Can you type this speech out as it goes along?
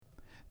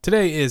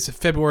Today is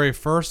February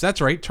 1st. That's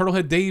right,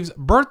 Turtlehead Dave's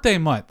birthday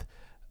month.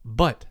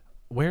 But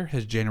where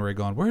has January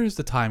gone? Where has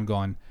the time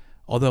gone?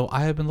 Although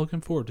I have been looking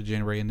forward to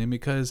January ending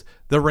because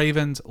the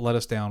Ravens let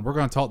us down. We're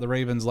going to talk the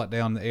Ravens let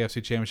down the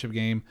AFC Championship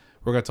game.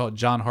 We're going to talk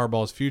John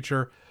Harbaugh's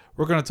future.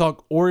 We're going to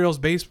talk Orioles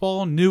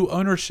baseball, new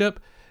ownership.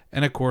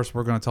 And, of course,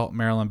 we're going to talk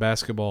Maryland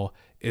basketball.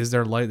 Is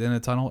there light in the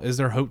tunnel? Is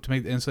there hope to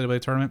make the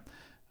NCAA tournament?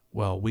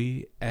 Well,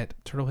 we at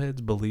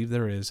Turtleheads believe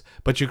there is.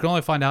 But you can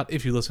only find out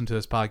if you listen to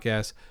this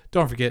podcast.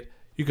 Don't forget,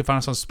 you can find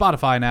us on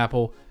Spotify and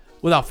Apple.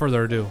 Without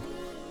further ado,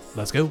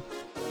 let's go.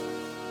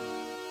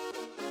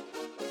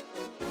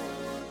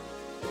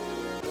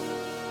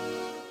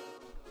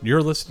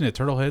 You're listening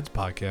to Turtleheads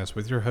Podcast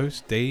with your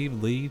hosts,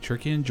 Dave, Lee,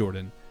 Tricky, and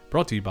Jordan.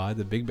 Brought to you by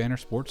the Big Banner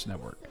Sports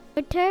Network.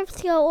 The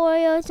Terps go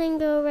Orioles and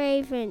go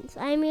Ravens.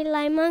 I'm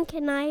Eli Monk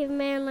and I have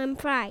Maryland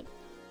pride.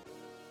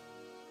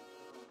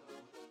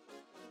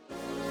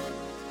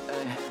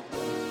 Hey.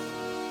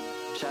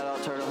 Shout out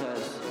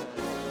Turtleheads.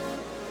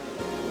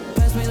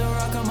 Pass me the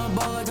rock on my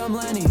ball like I'm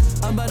Lenny.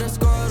 I'm about to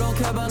score, don't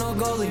care about no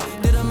goalie.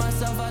 Did it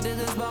myself, I did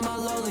this by my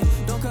lowly.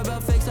 Don't care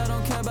about fakes, I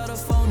don't care about a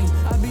phony.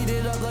 I beat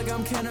it up like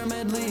I'm Kenner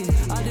Medley.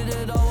 I did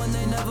it all when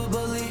they never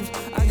believed.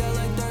 I got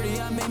like 30,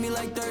 I made me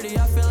like 30.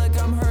 I feel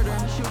like I'm hurter,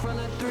 I shoot from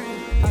the 3.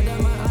 I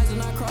got my eyes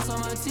and I cross on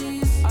my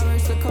T's. I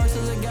race the car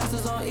till the gas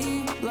is on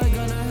E. Like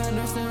Gunnar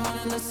Henderson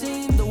running the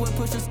scene. The whip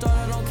push the start,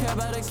 I don't care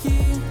about a key.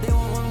 They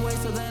want one way,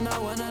 so then I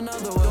want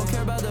another way. Don't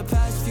care about the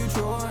past,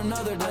 future, or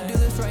another day. I do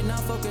this right now,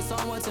 focus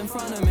on what's in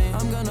front of me.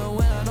 I'm gonna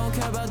win, I don't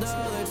care about the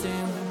other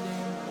team.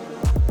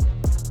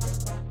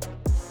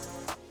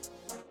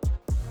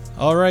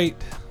 All right,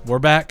 we're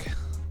back.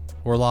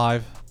 We're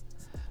live.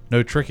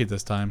 No Tricky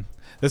this time.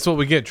 This is what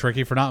we get,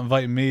 Tricky, for not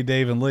inviting me,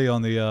 Dave, and Lee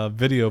on the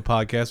video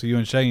podcast with you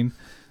and Shane.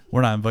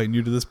 We're not inviting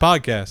you to this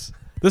podcast.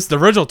 This is the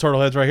original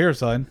Turtleheads right here,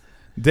 son.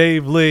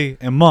 Dave, Lee,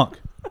 and Monk.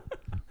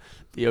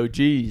 The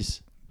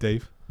OGs.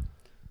 Dave.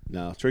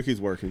 No, Tricky's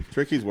working.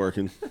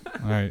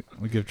 All right,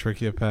 we give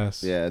Tricky a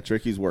pass. Yeah,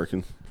 Tricky's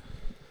working.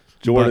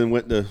 Jordan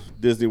went to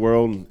Disney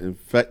World and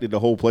infected the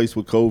whole place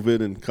with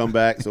COVID and come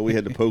back, so we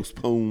had to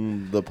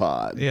postpone the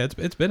pod. Yeah,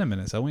 it's been a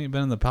minute. So we ain't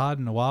been in the pod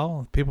in a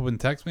while. People have been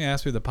texting me,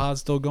 asking me if the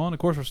pod's still going. Of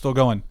course we're still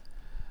going.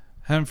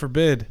 Heaven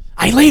forbid.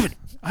 I ain't leaving.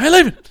 I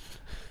ain't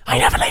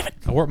never leaving.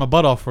 I worked my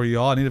butt off for you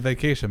all. I need a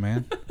vacation,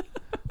 man.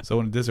 So I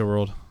went to Disney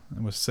World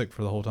and was sick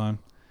for the whole time.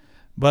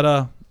 But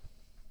I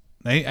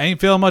ain't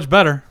feeling much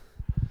better.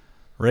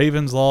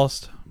 Ravens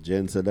lost.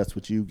 Jen said that's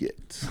what you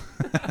get.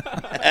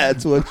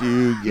 That's what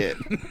you get.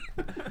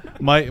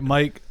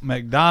 Mike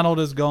McDonald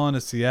is going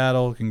to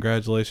Seattle.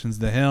 Congratulations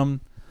to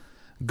him.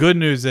 Good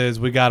news is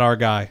we got our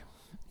guy.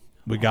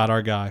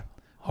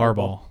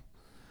 Harbaugh.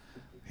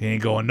 He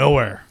ain't going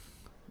nowhere.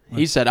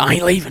 He said, I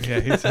ain't leaving. Yeah,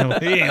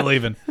 he ain't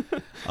leaving.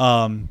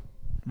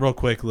 Real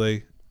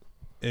quickly,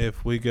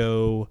 if we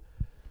go,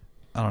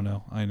 I don't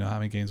know how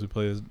many games we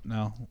play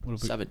now.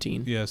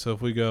 17. Yeah, so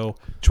if we go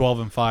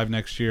 12-5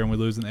 next year and we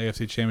lose an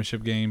AFC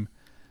Championship game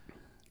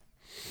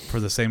for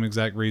the same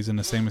exact reason,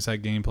 the same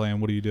exact game plan,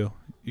 what do?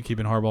 You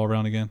keeping Harbaugh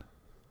around again?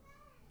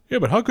 Yeah,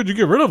 but how could you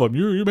get rid of him?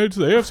 You made it to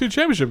the AFC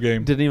Championship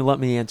game. Didn't even let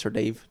me answer,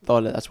 Dave.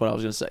 Thought that's what I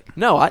was going to say.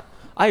 No,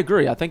 I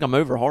agree. I think I'm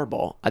over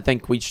Harbaugh. I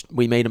think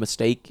we made a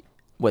mistake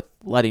with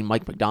letting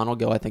Mike McDonald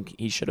go. I think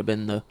he should have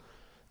been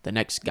the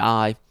next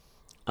guy.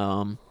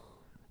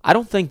 I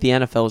don't think the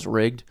NFL is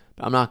rigged,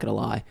 but I'm not going to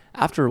lie.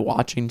 After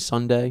watching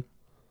Sunday,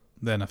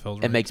 the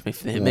NFL's rigged.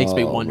 it makes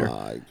me wonder. Oh,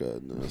 my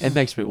goodness. It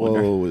makes me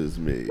wonder. Woe is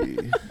me.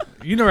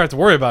 You never have to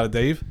worry about it,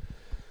 Dave.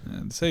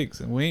 And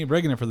sakes, and we ain't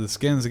rigging it for the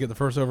Skins to get the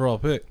first overall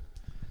pick.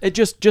 It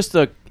just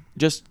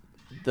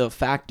the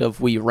fact of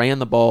we ran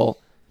the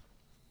ball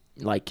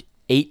like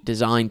 8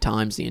 design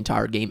times the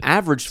entire game,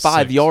 averaged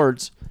 5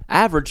 yards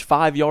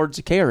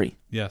a carry.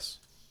 Yes,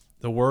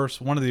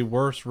 one of the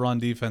worst run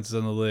defenses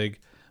in the league.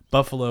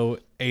 Buffalo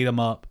ate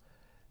them up,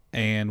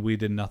 and we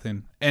did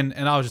nothing. And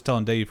I was just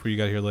telling Dave before you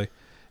got here, Lee,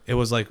 it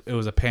was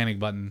a panic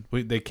button.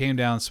 They came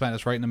down, smacked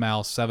us right in the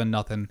mouth,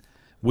 7-0.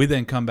 We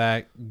then come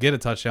back, get a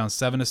touchdown,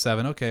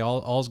 7-7. Okay,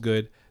 all's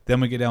good. Then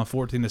we get down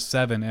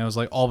 14-7, and it was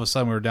like all of a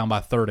sudden we were down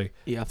by 30.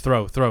 Yeah.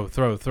 Throw.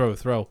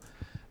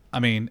 I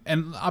mean,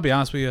 and I'll be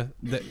honest with you,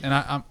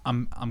 and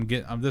I'm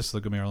getting this is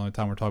going to be our only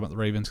time we're talking about the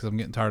Ravens because I'm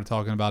getting tired of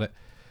talking about it.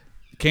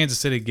 Kansas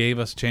City gave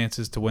us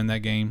chances to win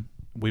that game.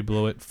 We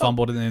blew it,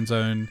 fumbled in the end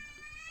zone.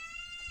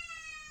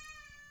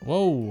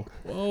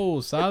 Whoa,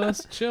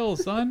 Silas, chill,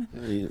 son.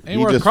 Ain't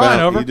worth crying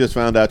over. You just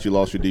found out you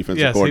lost your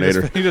defensive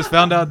coordinator. He just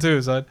found out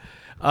too, son.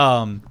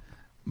 But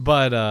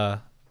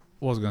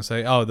what was I going to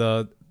say? Oh,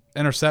 the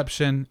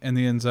interception in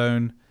the end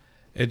zone.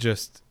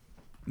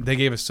 They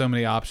gave us so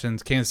many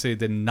options. Kansas City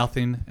did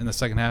nothing in the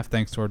second half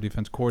thanks to our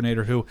defense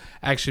coordinator who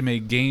actually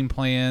made game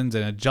plans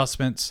and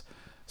adjustments.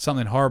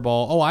 Something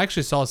Harbaugh. Oh, I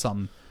actually saw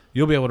something.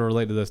 You'll be able to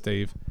relate to this,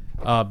 Dave.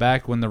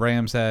 Back when the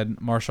Rams had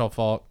Marshall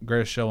Faulk,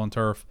 greatest show on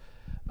turf,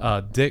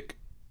 Dick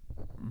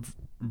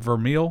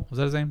Vermeil, was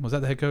that his name? Was that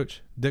the head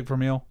coach? Dick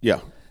Vermeil?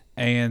 Yeah.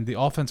 And the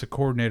offensive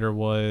coordinator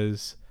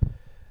was,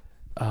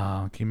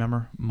 can you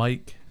remember?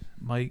 Mike.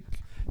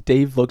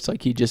 Dave looks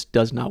like he just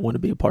does not want to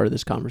be a part of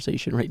this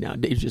conversation right now.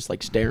 Dave's just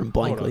like staring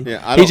blankly.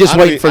 Yeah, He's just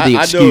waiting for the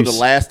excuse. I know the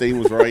last name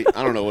was right.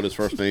 I don't know what his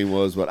first name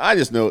was, but I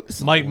just know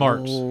it's Mike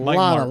Marks. A Mike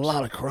Marks.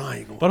 lot of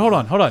crying. But hold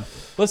on.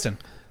 Listen,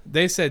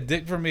 they said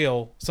Dick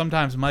Vermeil,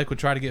 sometimes Mike would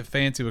try to get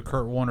fancy with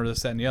Kurt Warner,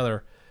 this, that, and the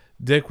other.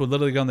 Dick would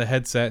literally go on the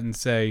headset and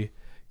say,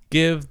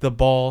 give the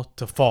ball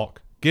to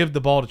Falk. Give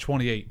the ball to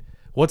 28.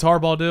 What's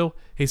Harbaugh do?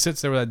 He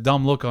sits there with that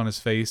dumb look on his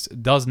face,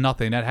 does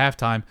nothing at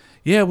halftime.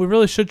 Yeah, we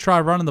really should try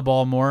running the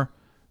ball more.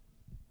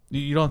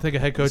 You don't think a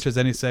head coach has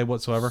any say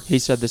whatsoever? He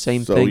said the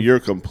same So thing. you're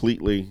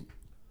completely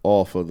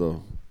off of the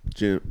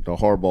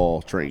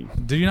Harbaugh train.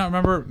 Do you not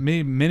remember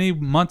me many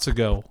months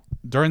ago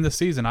during the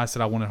season? I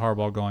said I wanted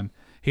Harbaugh gone.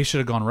 He should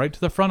have gone right to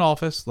the front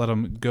office, let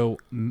him go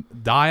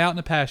die out in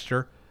the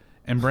pasture,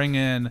 and bring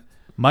in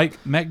Mike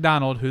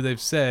McDonald, who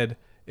they've said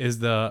is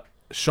the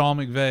Sean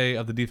McVay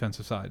of the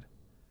defensive side.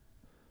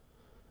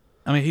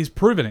 I mean, he's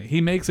proven it. He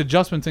makes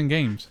adjustments in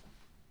games.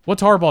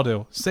 What's Harbaugh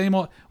do? Same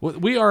old.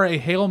 We are a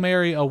Hail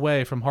Mary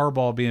away from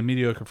Harbaugh being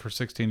mediocre for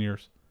 16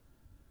 years.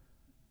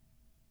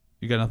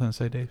 You got nothing to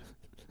say, Dave?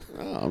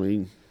 I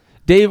mean,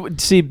 Dave,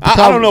 see, I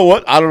don't know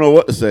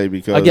what to say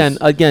because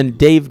again,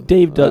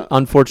 Dave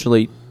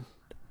unfortunately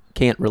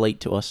can't relate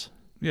to us.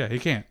 Yeah, he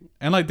can't.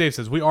 And like Dave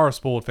says, we are a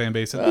spoiled fan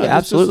base. Yeah,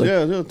 absolutely.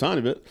 Just a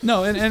tiny bit.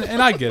 No,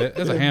 and I get it.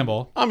 It's a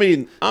handball. I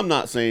mean, I'm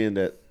not saying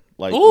that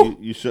like Ooh.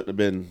 you shouldn't have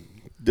been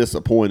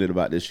disappointed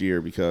about this year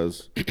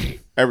because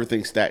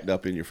everything stacked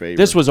up in your favor.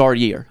 This was our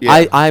year.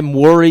 Yeah. I'm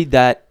worried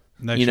that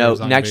next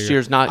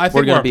year's I not. think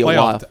We're going to be a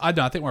while. I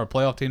think we're a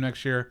playoff team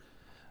next year.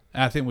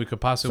 And I think we could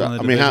possibly win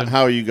the I mean, division.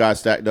 how are you guys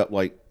stacked up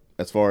like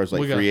as far as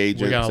like free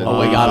agents? we got a and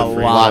lot. We got a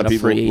lot of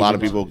people. free A lot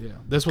of agents. people Yeah.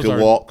 This was could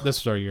our walk. This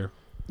was our year.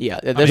 Yeah,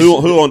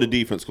 Who on the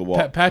defense could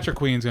walk? Patrick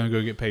Queen's going to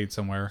go get paid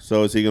somewhere.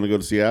 So is he going to go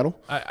to Seattle?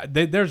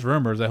 There's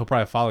rumors that he'll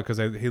probably follow because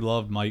he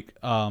loved Mike.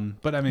 But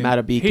I mean,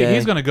 Matabike.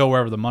 he's going to go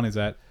wherever the money's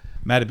at.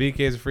 Matabike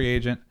is a free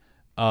agent.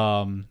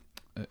 Who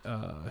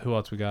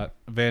else we got?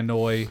 Van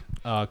Noy,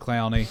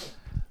 Clowney.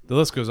 The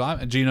list goes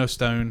on. Geno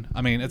Stone.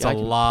 I mean, it's a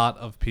lot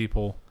of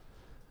people.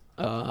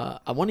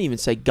 I want to even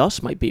say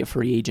Gus might be a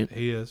free agent.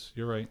 He is.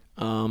 You're right.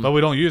 But we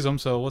don't use him,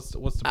 so what's the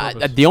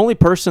purpose? The only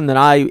person that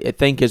I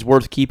think is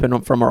worth keeping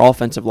from our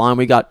offensive line,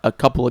 we got a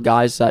couple of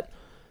guys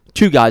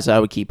two guys that I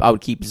would keep. I would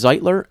keep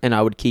Zeitler, and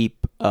I would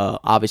keep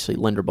obviously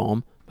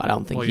Linderbaum. But I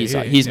don't think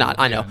he's not.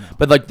 I know,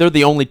 but like they're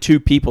the only two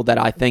people that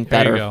I think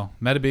there you go.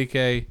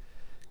 Matabike,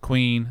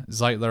 Queen,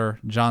 Zeitler,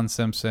 John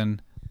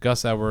Simpson,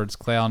 Gus Edwards,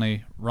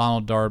 Clowney,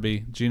 Ronald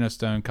Darby, Geno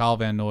Stone, Kyle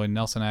Van Noy,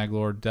 Nelson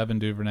Aguilar, Devin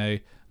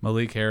Duvernay,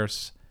 Malik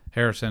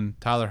Harrison,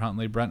 Tyler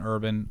Huntley, Brent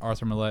Urban,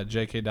 Arthur Millette,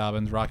 J.K.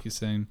 Dobbins, Rocky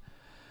Singh,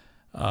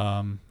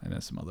 and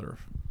then some other.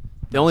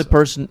 The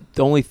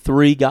only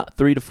three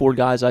to four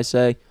guys I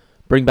say,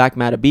 bring back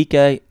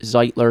Matabike,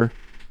 Zeitler.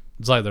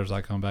 Zeitler's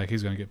not coming back.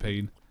 He's going to get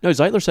paid. No,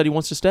 Zeitler said he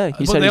wants to stay.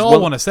 He But said they all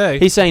want to stay.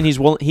 He's saying he's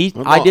willing.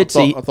 I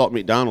thought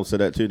McDonald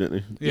said that too,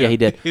 didn't he? Yeah, he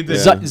did. He did.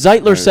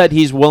 Zeitler said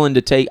he's willing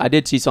to take. I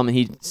did see something.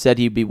 He said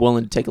he'd be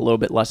willing to take a little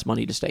bit less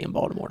money to stay in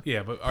Baltimore.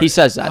 Yeah, but he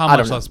says that. How I don't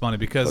much know. less money?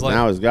 Because But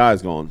now his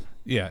guy's gone.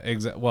 Yeah,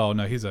 exactly. Well,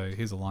 no, he's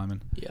a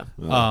lineman. Yeah.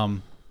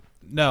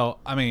 No,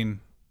 I mean,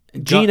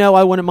 Geno,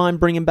 I wouldn't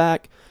mind bringing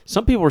back.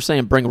 Some people were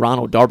saying bring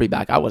Ronald Darby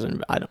back. I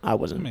wasn't. I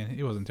mean,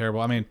 he wasn't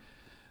terrible. I mean,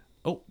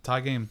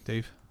 tie game,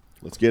 Dave.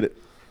 Let's get it.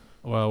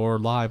 Well, we're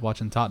live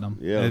watching Tottenham.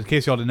 Yeah. In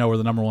case y'all didn't know, we're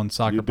the number one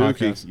soccer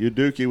podcast. You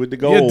Dookie with the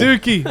goal. Yeah,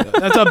 Dookie.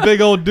 That's a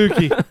big old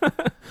Dookie.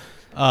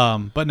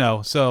 But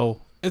no, so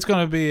it's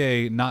going to be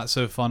a not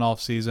so fun off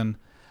season.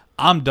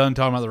 I'm done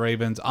talking about the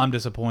Ravens. I'm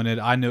disappointed.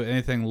 I knew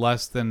anything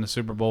less than the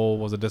Super Bowl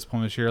was a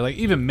disappointment this year. Like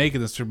even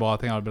making the Super Bowl, I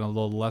think I would have been a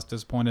little less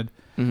disappointed.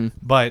 Mm-hmm.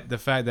 But the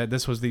fact that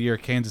this was the year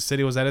Kansas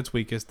City was at its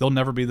weakest, they'll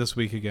never be this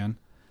weak again.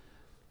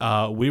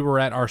 We were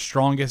at our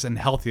strongest and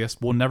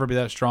healthiest. We'll never be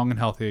that strong and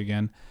healthy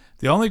again.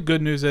 The only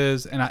good news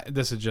is, and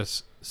this is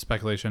just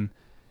speculation,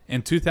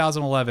 in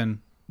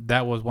 2011,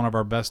 that was one of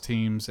our best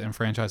teams in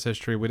franchise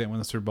history. We didn't win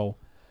the Super Bowl.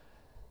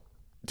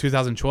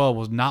 2012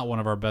 was not one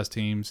of our best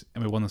teams,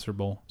 and we won the Super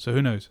Bowl. So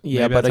who knows?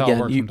 Yeah, Maybe but that's how it again,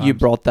 works you sometimes.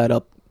 brought that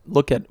up.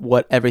 Look at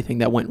everything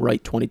that went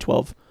right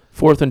 2012.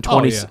 Fourth and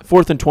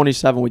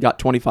 27, we got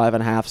 25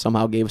 and a half,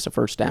 somehow gave us a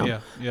first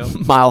down. Yeah.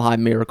 Mile high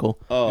miracle.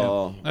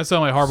 That's the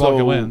only way Harbaugh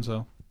can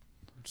win.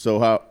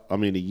 So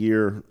a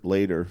year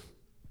later,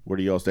 where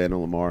do y'all stand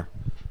on Lamar?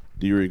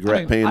 Do you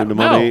regret paying him the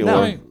money?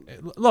 No.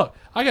 Look,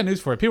 I got news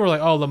for you. People are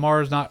like, "Oh,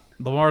 Lamar's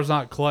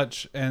not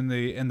clutch in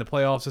the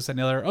playoffs, this and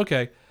the other."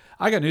 Okay,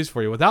 I got news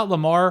for you. Without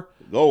Lamar,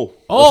 let's go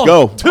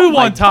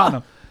 2-1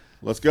 Tottenham.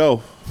 Let's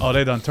go. Oh,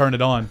 they done turned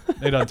it on.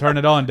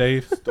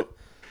 Dave. Throw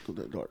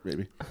that dart,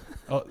 baby.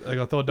 Oh, they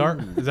gonna throw a dart?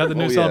 Is that the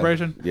new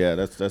celebration? Yeah,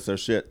 that's their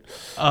shit.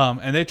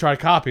 And they tried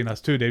copying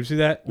us too, Dave. You see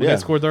that? When they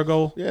scored their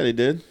goal? Yeah, they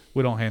did.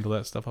 We don't handle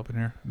that stuff up in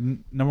here.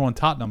 Number one,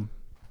 Tottenham.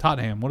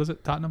 What is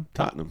it? Tottenham.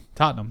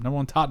 Number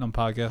one Tottenham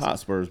podcast.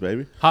 Hotspurs,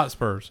 baby.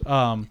 Hotspurs.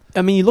 I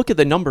mean, you look at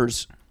the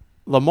numbers.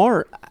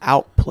 Lamar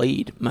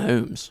outplayed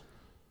Mahomes.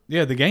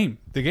 Yeah, the game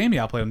he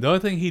outplayed him. The only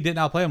thing he didn't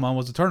outplay him on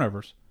was the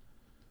turnovers,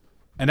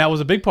 and that was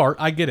a big part.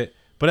 I get it,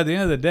 but at the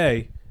end of the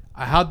day,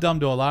 How dumb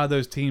do a lot of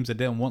those teams that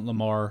didn't want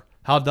Lamar?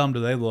 How dumb do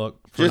they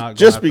look for not going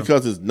Just after him?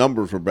 because his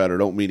numbers were better,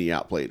 don't mean he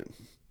outplayed him.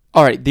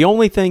 All right. The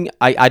only thing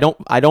I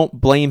don't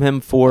blame him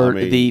for I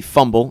mean- the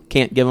fumble.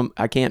 Can't give him.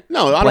 I can't.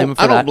 No, I blame him don't.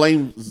 for I don't that.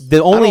 blame.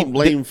 The only- I don't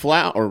blame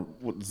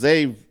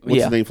Zave. What's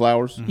Yeah. his name?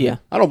 Flowers. Yeah.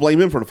 I don't blame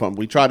him for the fumble.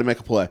 We tried to make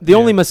a play. The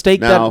only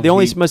mistake Now, that the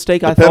only he-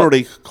 mistake the I thought.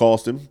 penalty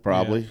cost him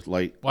probably.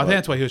 Like, Well, I think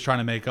that's what he was trying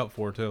to make up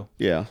for too.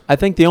 yeah. I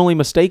think the only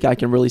mistake I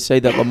can really say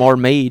that Lamar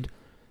made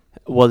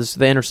was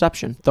the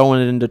interception,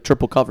 throwing it into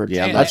triple coverage.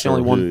 Yeah, I'm And not that's the sure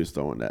only one. who's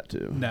throwing that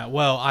to. No,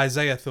 well,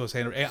 Isaiah threw his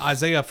hand.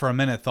 Isaiah for a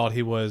minute thought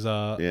he was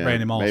Yeah,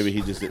 Randy Moss. maybe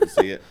he just didn't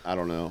see it. I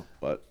don't know,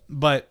 but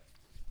But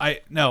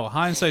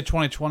hindsight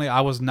 2020,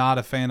 I was not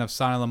a fan of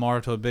signing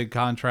Lamar to a big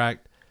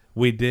contract.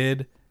 We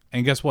did,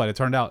 and guess what? It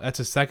turned out that's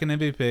his second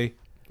MVP.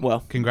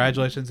 Well,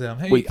 Congratulations to him.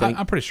 Hey, We think-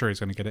 I'm pretty sure he's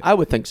going to get it. I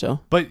would think so.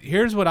 But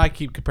here's what I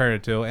keep comparing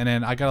it to, and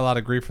then I got a lot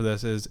of grief for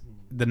this, is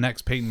the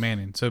next Peyton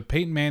Manning. So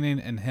Peyton Manning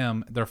and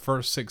him, their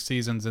first 6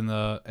 seasons in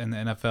the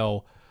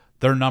NFL,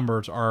 their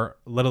numbers are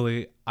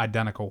literally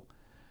identical.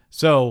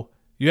 So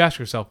you ask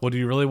yourself, well, do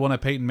you really want a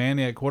Peyton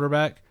Manning at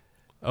quarterback?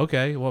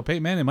 Okay, well,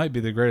 Peyton Manning might be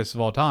the greatest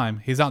of all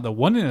time. He's not the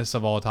winningest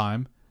of all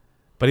time,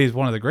 but he's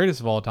one of the greatest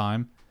of all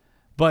time.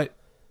 But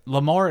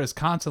Lamar is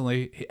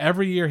constantly,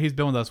 every year he's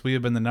been with us, we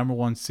have been the number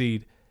 1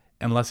 seed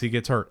unless he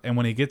gets hurt. And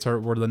when he gets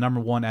hurt, we're the number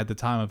 1 at the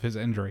time of his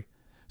injury.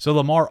 So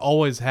Lamar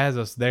always has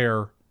us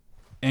there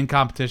in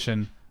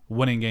competition,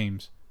 winning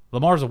games.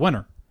 Lamar's a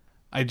winner.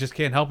 I just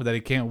can't help it that he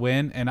can't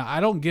win. And I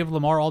don't give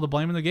Lamar all the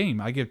blame in the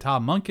game. I give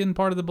Todd Monken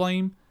part of the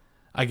blame.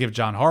 I give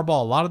John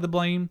Harbaugh a lot of the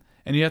blame.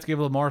 And you have to give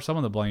Lamar some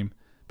of the blame.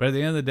 But at the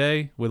end of the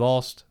day, we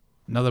lost.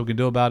 Nothing we can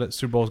do about it.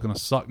 Super Bowl is going to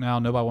suck now.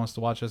 Nobody wants to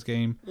watch this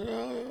game.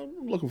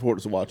 I'm looking forward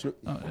to watching it.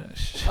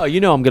 Oh,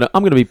 I'm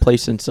gonna be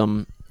placing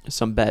some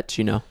bets.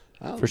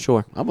 For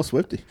sure. I'm a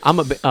Swiftie.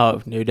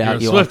 No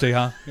doubt You're a Swiftie,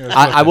 huh? You're a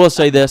I will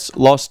say this: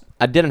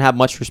 I didn't have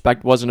much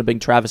respect. Wasn't a big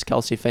Travis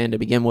Kelce fan to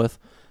begin with.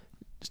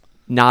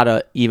 Not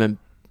even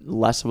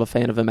less of a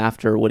fan of him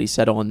after what he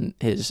said on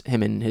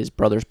him and his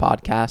brother's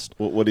podcast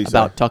What did he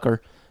about say?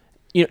 Tucker.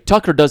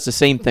 Tucker does the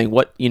same thing.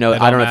 I don't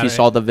know if you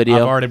saw the video.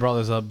 I've already brought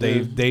this up.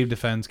 Dave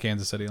defends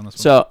Kansas City on this one.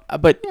 So,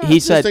 but he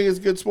This said thing is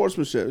good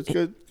sportsmanship. It's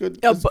good.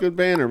 Yeah, It's but- good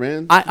banner,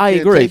 man. I You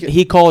can't agree. take it.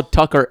 He called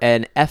Tucker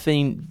an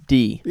effing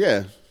D.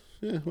 Yeah.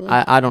 Yeah,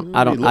 well, I don't.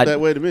 He looked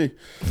that way to me.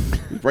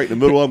 He's right in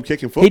the middle of them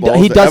kicking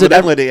football. he does it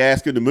Evidently, they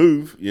ask him to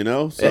move. So. he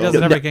does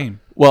it every game.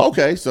 Well,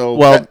 Okay, so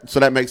Well-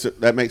 that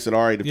makes it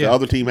all right. If Yeah. the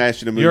other team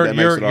asks you to move, You're that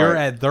makes it all you're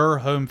right. at their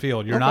home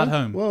field. You're not Okay.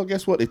 home. Well,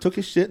 guess what? They took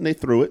his shit and they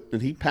threw it,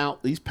 and he's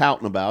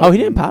pouting about it. he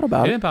didn't pout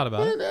about He it. didn't pout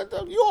about it.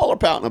 You all are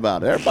pouting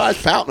about it.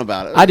 Everybody's pouting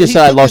about it. I just He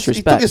said I took lost He took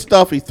respect. his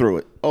stuff. He threw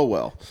it. Oh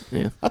well.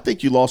 Yeah. I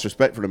think you lost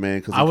respect for the man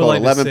because he I would caught like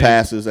to 11 see-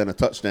 passes and a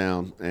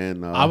touchdown.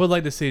 And I would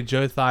like to see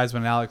Joe Theismann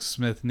and Alex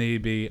Smith knee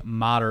be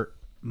moderate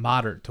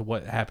to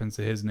what happens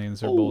to his knee in the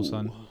Super Bowl,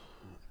 son.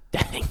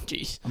 Dang,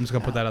 jeez. I'm just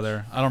gonna put that out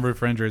there. I don't root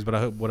for injuries, but I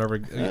hope whatever.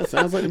 Yeah,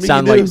 sounds like to me.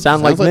 Sound you do. like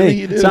Sounds like me.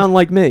 you do. Sound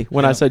like me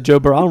when I said Joe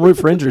Burrow. I don't root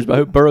for injuries, but I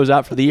hope Burrow's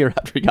out for the year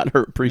after he got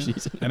hurt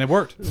preseason. And it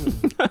worked.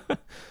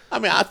 I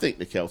mean, I think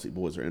the Kelsey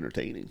boys are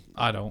entertaining.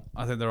 I don't.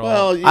 I think they're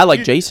all. Well, I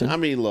like Jason. I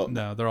mean, look.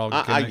 No, they're all.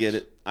 I gimmicks.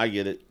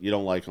 get it. You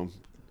don't like them.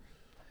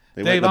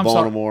 They Dave, went I'm to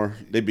sorry. Baltimore.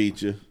 They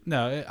beat you.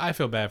 No, I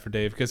feel bad for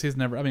Dave because he's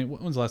never. I mean,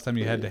 when's the last time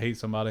you had to hate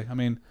somebody? I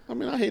mean,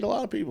 I hate a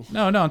lot of people.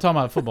 no, I'm talking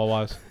about football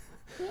wise.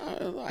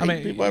 I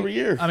hate people every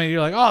year. I mean,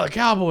 you're like, oh, the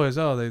Cowboys.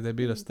 Oh, they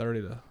beat us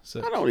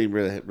 30-6. I don't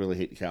even really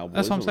hate the Cowboys.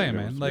 That's what I'm Don't saying,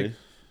 make man. it Like, to me.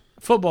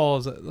 football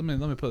is. Let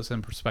me put this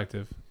in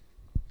perspective.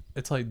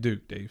 It's like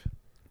Duke, Dave.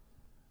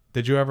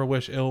 Did you ever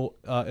wish ill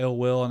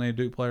will on any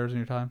Duke players in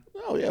your time?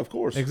 Oh yeah, of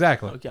course.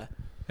 Exactly. Okay.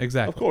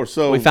 Exactly. Of course.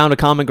 So We found a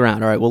common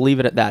ground. All right, we'll leave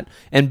it at that.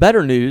 And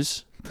better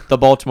news, the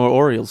Baltimore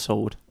Orioles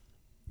sold.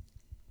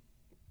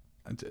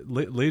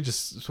 Lee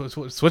just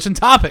switching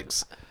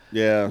topics.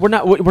 yeah. We're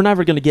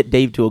never going to get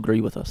Dave to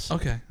agree with us.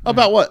 Okay.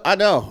 About what? I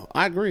know.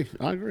 I agree.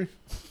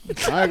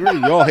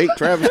 You all hate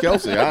Travis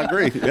Kelce. I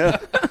agree. Yeah.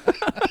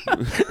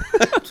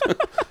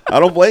 I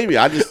don't blame you.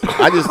 I just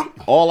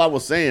all I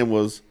was saying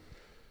was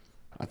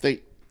I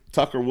think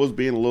Tucker was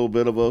being a little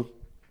bit of a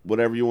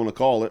whatever you want to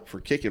call it for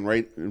kicking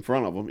right in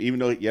front of him. Even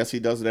though yes, he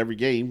does it every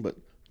game, but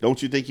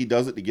don't you think he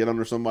does it to get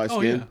under somebody's Oh,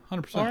 skin? yeah,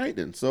 100%. All right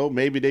then. So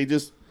maybe they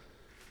just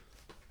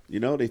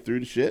they threw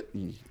the shit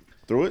and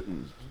threw it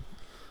and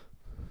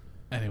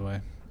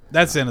Anyway,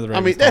 that's the end of the. I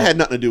mean Ravens that talk. had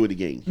nothing to do with the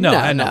game. No, No,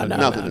 it had no, nothing to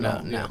do Nothing with at it.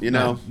 all. no. You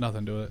know?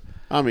 Nothing to do with it.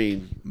 I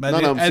mean, But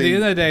none of them at the seem-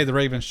 end of the day, the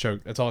Ravens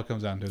choked. That's all it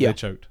comes down to. Yeah. They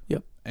choked.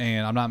 Yep.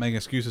 And I'm not making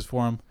excuses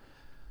for them,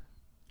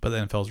 but the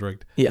NFL's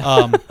rigged.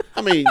 Yeah.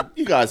 I mean,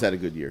 you guys had a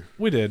good year.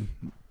 We did.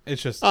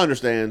 It's just I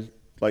understand.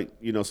 Like,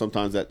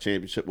 sometimes that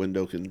championship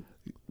window can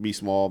be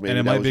small. Maybe And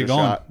it that might was be your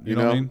gone. shot, You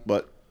know what I mean?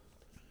 But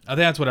I think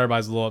that's what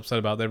everybody's a little upset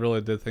about. They really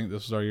did think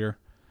this was our year.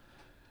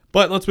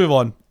 But let's move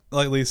on.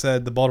 Like Lee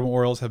said, the Baltimore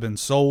Orioles have been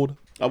sold.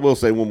 I will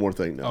say one more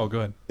thing, though. Oh,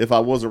 good. If I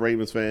was a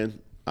Ravens fan,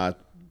 I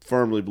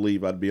firmly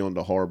believe I'd be on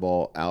the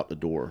Harbaugh out the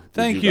door. with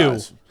Thank you.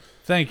 guys,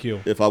 Thank you.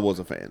 if I was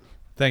a fan.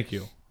 Thank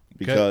you.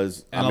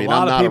 Because, And I mean, a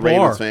lot I'm of not a people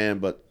Ravens are. fan,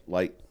 but,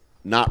 like,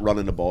 not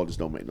running the ball just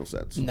don't make no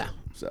sense. No.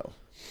 So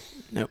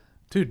Nope.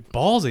 Dude,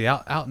 ballsy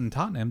out in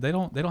Tottenham. They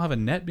don't have a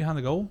net behind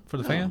the goal for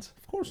the fans.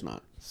 of course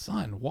not.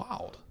 Son,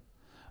 wild.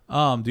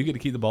 Do you get to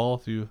keep the ball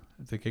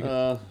if they kick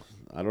it?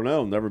 I don't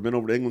know. Never been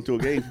over to England to a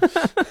game.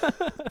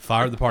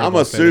 Fire the party. I'm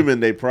bus, baby. assuming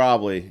they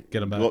probably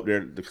Get 'em back. go up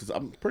there because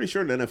I'm pretty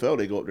sure in the NFL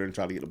they go up there and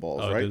try to get the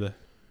balls, Oh, right? do they? I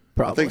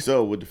Probably. think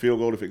so. With the field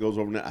goal, if it goes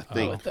over net, I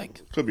think. would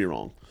think. Could be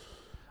wrong.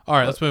 All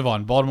right, let's move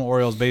on. Baltimore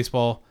Orioles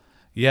baseball.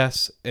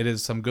 Yes, it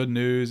is some good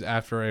news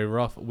after a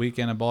rough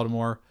weekend in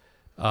Baltimore.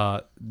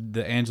 The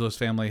Angelos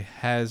family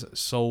has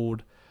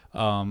sold. A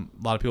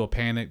lot of people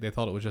panicked. They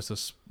thought it was just a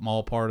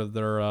small part of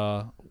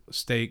their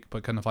stake,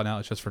 but couldn't find out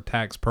it's just for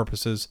tax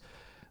purposes.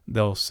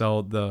 They'll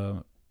sell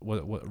the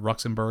what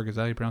Ruxenberg, is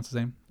that how you pronounce his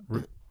name?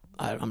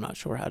 I'm not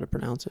sure how to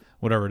pronounce it.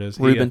 Whatever it is.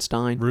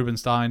 Rubenstein.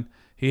 Rubenstein.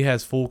 He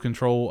has full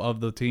control of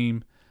the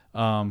team.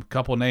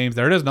 Couple names.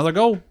 There it is. Another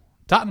goal.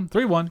 Tottenham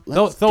 3-1.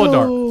 Throw a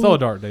dart. Throw a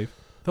dart, Dave.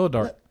 Throw a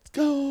dart. Let's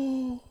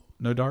go.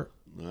 No dart.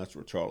 No, that's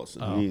for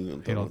Charleston. Oh, He ain't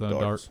gonna he don't throw throw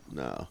darts.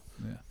 No,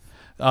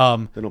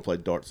 Yeah. they don't play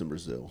darts in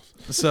Brazil.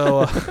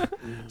 So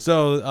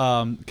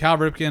Cal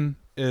Ripken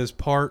is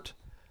part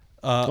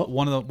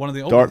one of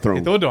the Dart throw.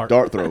 He threw a dart.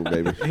 Dart throw,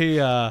 baby. He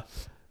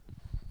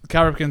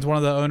Cal Ripken's one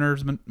of the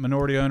owners,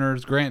 minority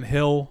owners. Grant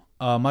Hill,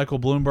 Michael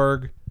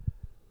Bloomberg.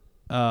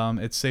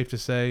 It's safe to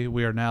say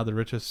we are now the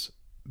richest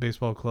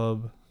baseball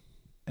club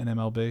in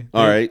MLB.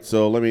 All right,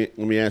 so let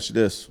me ask you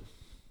this: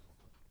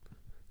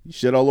 you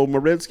shit all over my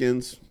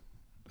Redskins.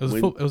 It was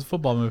it was a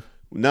football move.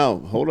 No,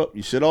 hold up.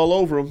 You shit all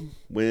over them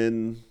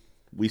when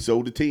we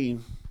sold the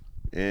team,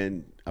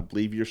 and I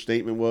believe your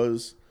statement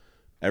was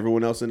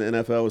everyone else in the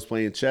NFL is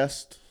playing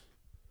chess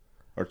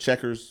or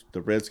checkers.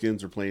 The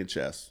Redskins are playing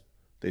chess.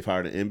 They've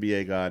hired an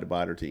NBA guy to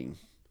buy their team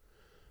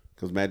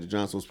because Magic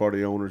Johnson was part of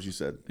the owners. You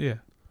said Yeah.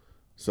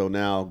 so.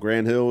 Now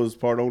Grant Hill is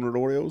part owner of the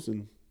Orioles,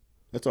 and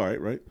that's all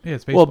right, right? Yeah,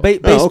 it's baseball. Well,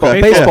 baseball,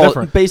 okay. baseball,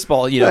 Different.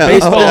 baseball. You know, Yeah,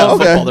 baseball okay, and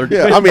okay. football.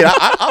 They're Yeah, I mean,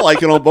 I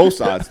like it on both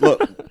sides.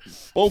 Look,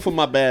 both of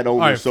my bad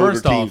owners All right, sold their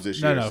first teams off,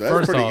 this year, no, so that's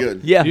first pretty off,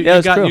 good. Yeah, you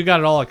that's got true. you got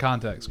it all in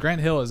context.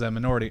 Grant Hill is a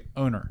minority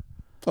owner.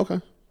 Okay.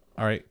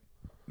 All right.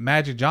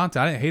 Magic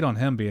Johnson, I didn't hate on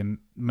him being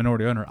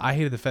minority owner. I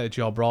hated the fact that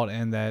y'all brought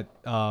in that.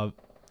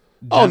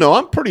 Oh no,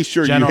 I'm pretty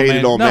sure you General hated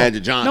man- on No,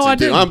 Magic Johnson no, I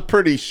too. didn't. I'm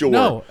pretty sure.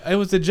 No, it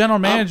was the general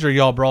manager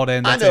y'all brought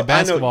in. That's a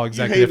basketball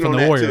executive from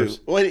the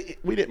Warriors. Well,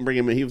 we didn't bring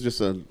him in. He was just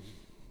a,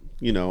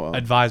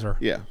 Advisor.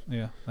 yeah.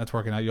 Yeah, that's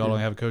working out. Y'all don't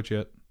have a coach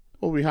yet.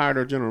 Well, we hired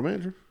our general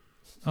manager.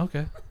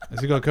 Okay. Is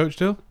he going to coach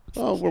too?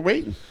 Oh, we're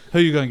waiting. Who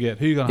you going to get?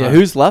 Who you going to Yeah, hire?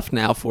 who's left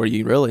now for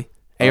you, really?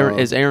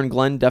 Is Aaron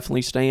Glenn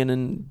definitely staying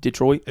in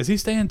Detroit? Is he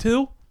staying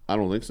too? I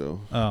don't think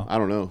so. Oh. I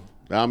don't know.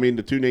 I mean,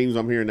 the two names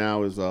I'm hearing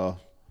now is the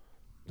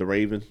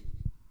Raven.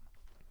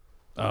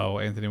 Oh,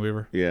 Anthony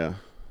Weaver. Yeah.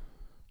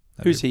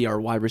 Who's he? Our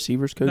wide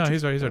receivers coach? No,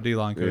 he's our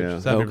D-line coach. Yeah.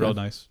 So that'd be Okay. real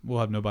nice. We'll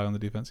have nobody on the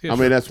defense. Yeah, I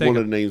sure. mean, that's Take one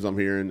it. of the names I'm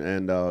hearing,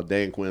 and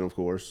Dan Quinn, of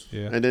course.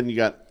 Yeah. And then you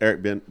got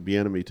Eric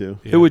Bieniemy too.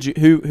 Yeah.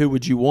 Who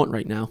would you want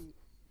right now?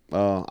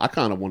 I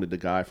kind of wanted the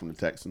guy from the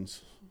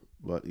Texans,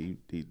 but he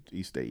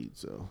stayed.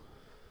 So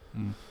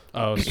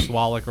Oh,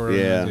 Swallow or whatever. it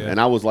yeah. is, And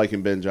I was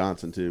liking Ben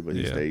Johnson too, but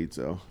he Yeah. stayed.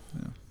 So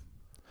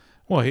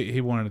Well,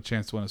 he wanted a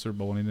chance to win a Super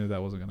Bowl, and he knew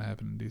that wasn't going to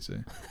happen in D.C.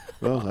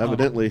 well,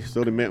 evidently,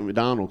 so did Matt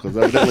McDonald, because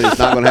evidently it's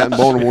not going to happen in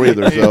Baltimore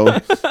either. So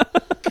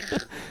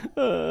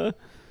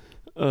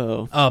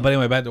But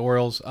anyway, back to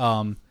Orioles.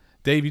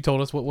 Dave, you told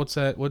us what's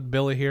that? What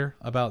Billy here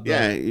about?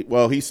 yeah,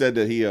 well, he said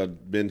that he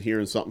had been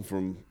hearing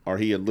something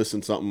he had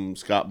listened something.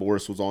 Scott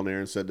Boras was on there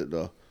and said that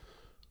the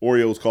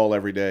Orioles call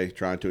every day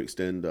trying to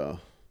extend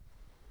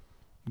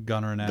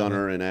Gunner and Adley.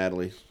 Gunner and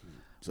Adley.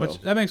 So Which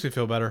that makes me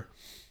feel better.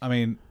 I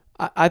mean,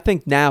 I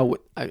think now,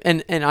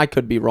 and I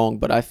could be wrong,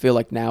 but I feel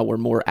like now we're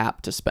more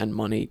apt to spend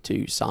money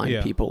to sign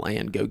Yeah. people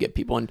and go get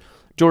people. And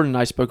Jordan and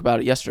I spoke about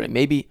it yesterday.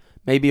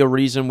 Maybe a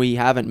reason we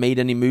haven't made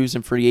any moves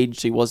in free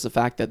agency was the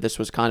fact that this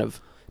was kind of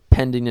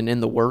pending and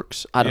in the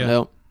works. I don't Yeah.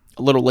 know.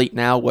 A little late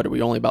now. What are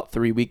we only about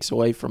 3 weeks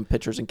away from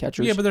pitchers and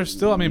catchers? yeah, but there's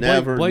still. I mean,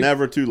 Blake,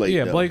 never too late.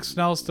 Yeah, though. Blake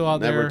Snell's still out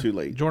there. Never too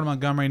late. Jordan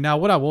Montgomery. Now,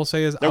 what I will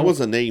say is, There was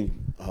a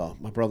name.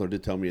 My brother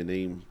did tell me a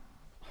name.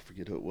 I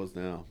forget who it was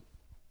now.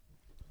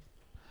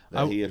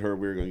 That he had heard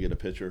we were going to get a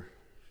pitcher.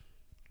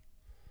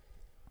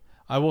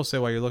 I will say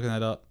while you're looking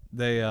that up,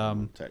 they.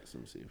 Text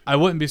him, see if I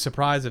wouldn't be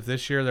surprised if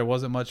this year there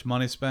wasn't much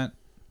money spent,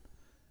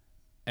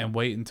 and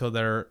wait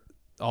until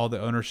all the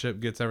ownership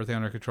gets everything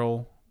under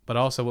control. But I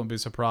also wouldn't be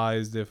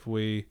surprised if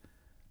we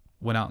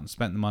went out and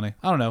spent the money.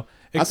 I don't know.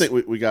 I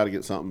think we got to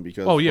get something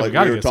because Oh, yeah, we like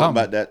gotta were get talking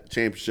something. about that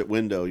championship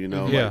window, you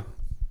know. Yeah, like,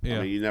 yeah,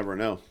 I mean, you never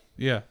know.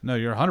 yeah. No,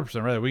 you're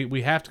 100% right.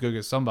 We have to go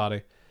get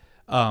somebody.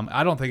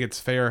 I don't think it's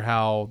fair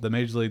how the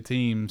major league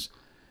teams,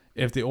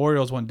 if the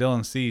Orioles want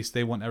Dylan Cease,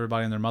 they want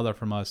everybody and their mother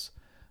from us.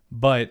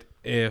 But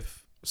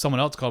if someone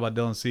else called about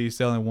Dylan Cease,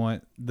 they only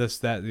want this,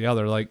 that, the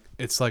other. Like,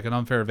 it's like an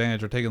unfair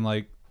advantage.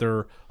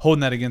 They're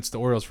holding that against the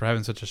Orioles for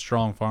having such a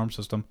strong farm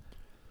system.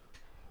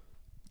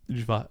 Did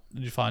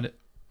you find it?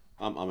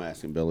 I'm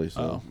asking Billy,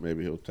 so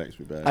maybe he'll text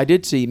me back. I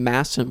did see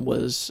Masson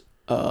was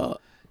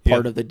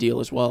part of the deal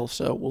as well.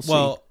 So we'll see.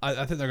 Well,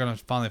 I think they're going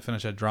to finally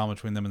finish that drama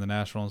between them and the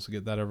Nationals to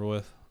get that over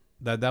with.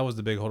 That was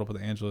the big holdup with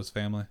the Angelos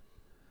family,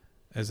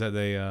 is that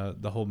they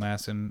the whole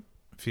Masson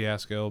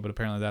fiasco. But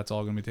apparently that's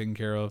all going to be taken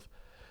care of.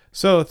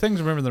 So things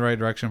are moving in the right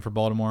direction for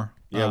Baltimore.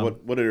 Yeah,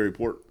 what did they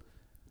report?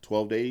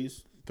 12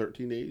 days,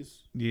 13 days,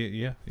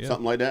 Yeah,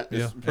 something like that. It's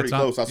Yeah. pretty It's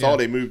not- close. I saw yeah.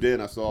 they moved in.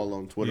 I saw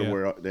on Twitter Yeah.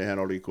 where they had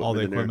all the equipment. all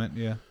the in equipment.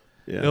 Yeah.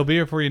 There. Yeah, It'll be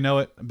here before you know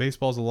it.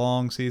 Baseball's a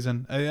long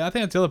season. I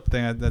think that's the other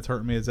thing that's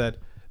hurting me is that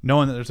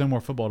knowing that there's no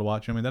more football to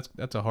watch. I mean,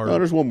 that's a hard. Oh,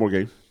 there's one more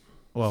game.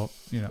 Well,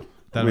 you know.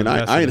 I mean,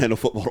 I ain't had no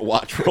football to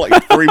watch for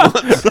like 3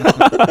 months.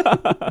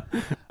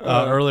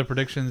 Early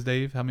predictions,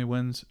 Dave. How many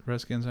wins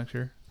Redskins next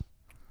year?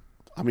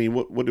 I mean,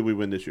 what did we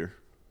win this year?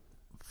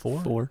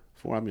 4.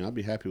 4. I mean, I'd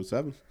be happy with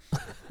 7.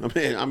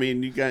 I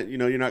mean,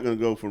 you're not going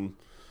to go from,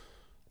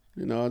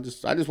 I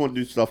just want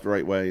to do stuff the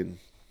right way and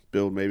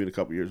build. Maybe in a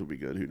couple years will be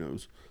good. Who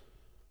knows?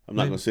 I'm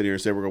not going to sit here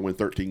and say we're going to win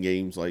 13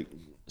 games like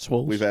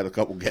Swoles. we've had a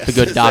couple guests. The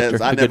good that doctor.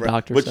 says. The good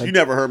doctor But said. you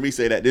never heard me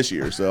say that this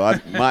year, so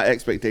my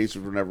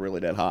expectations were never really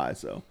that high.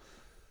 So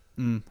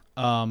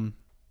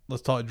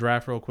Let's talk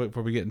draft real quick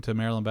before we get into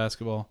Maryland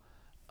basketball.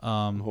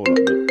 hold up.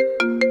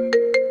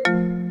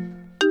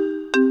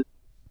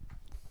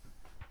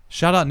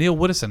 Shout out Neil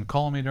Whittison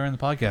calling me during the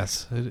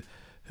podcast.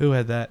 Who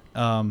had that?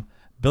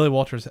 Billy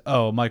Walters.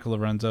 Oh, Michael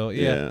Lorenzo.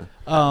 Yeah.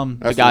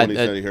 That's guy the one he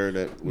that- said he heard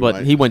that.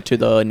 But he went to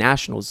the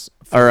Nationals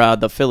or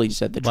the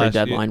Phillies at the trade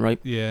deadline, right?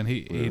 Yeah, and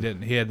he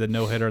didn't. He had the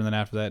no hitter, and then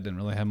after that, didn't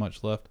really have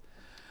much left.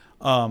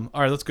 All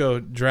right, let's go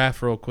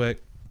draft real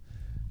quick.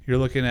 You're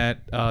looking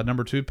at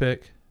number 2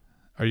 pick.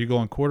 Are you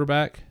going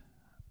quarterback?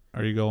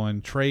 Are you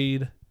going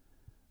trade?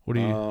 What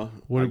do you?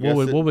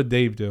 What would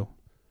Dave do?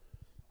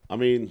 I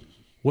mean,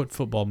 What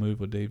football move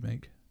would Dave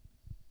make?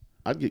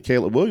 I'd get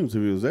Caleb Williams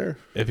if he was there.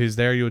 If he's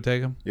there, you would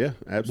take him. Yeah,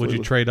 absolutely. Would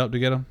you trade up to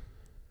get him?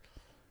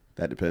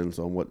 That depends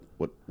on what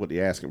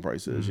the asking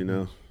price is, I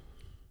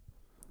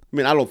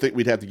mean, I don't think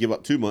we'd have to give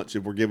up too much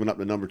if we're giving up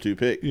the number 2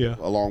 pick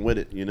along with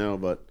it,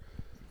 but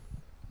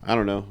I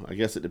don't know. I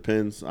guess it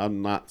depends.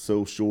 I'm not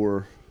so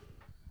sure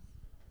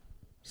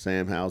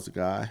Sam Howell's the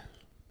guy.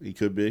 He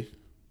could be.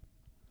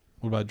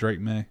 What about Drake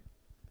May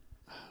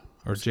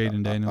or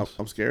Jaden Daniels?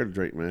 I'm scared of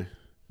Drake, man.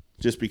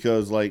 Just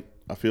because, I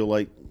feel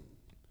like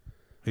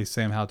He's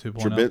Sam Howell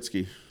 2.0.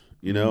 Trubisky,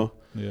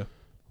 Yeah.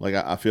 Like,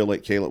 I feel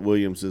like Caleb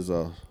Williams is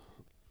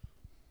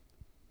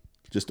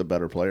just a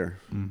better player.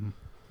 Mm-hmm.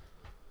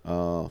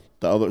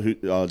 The other,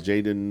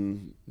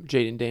 Jaden,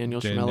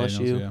 Daniels from Jaden LSU.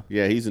 Daniels,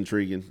 yeah, he's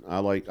intriguing.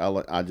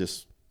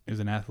 He's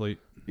an athlete.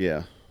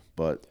 Yeah,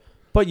 but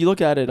But you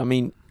look at it, I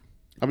mean,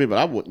 but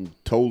I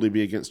wouldn't totally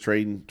be against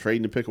trading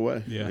the pick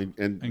away. Yeah,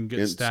 and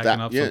get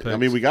stacking up some Yeah, picks. I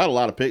mean, we got a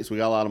lot of picks. We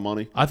got a lot of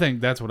money. I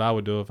think that's what I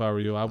would do if I were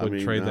you. I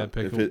would trade that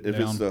pick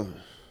down.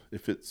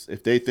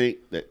 If they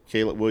think that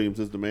Caleb Williams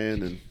is the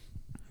man,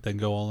 Then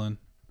go all in.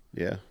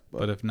 yeah,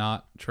 But if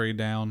not, trade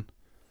down.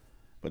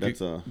 but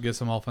that's a Get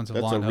some offensive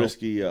that's a line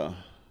help.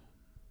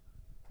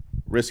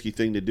 risky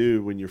thing to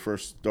do when you're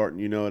first starting.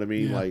 You know what I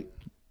mean? Yeah. Like,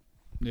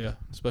 Yeah,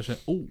 especially.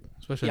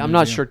 I'm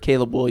not sure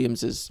Caleb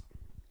Williams is.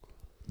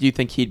 Do you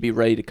think he'd be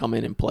ready to come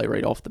in and play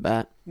right off the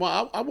bat?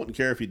 well, I wouldn't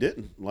care if he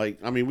didn't.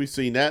 We've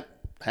seen that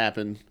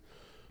happen.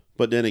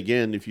 But then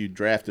again, if you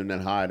draft him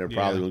that high, they're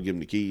probably going to give him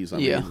the keys.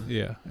 Yeah.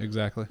 Yeah,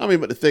 exactly.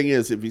 But the thing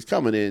is, if he's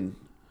coming in,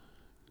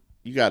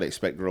 you got to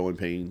expect growing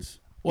pains.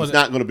 Well, He's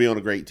not going to be on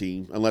a great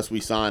team unless we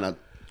sign a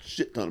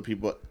shit ton of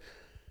people. But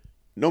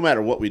no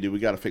matter what we do, we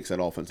got to fix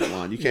that offensive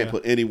line. You can't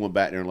put anyone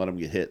back there and let them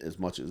get hit as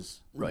much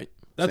as Right.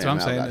 That's Sam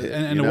what I'm Howell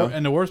saying. got hit,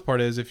 And the worst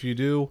part is if you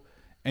do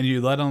and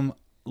you let them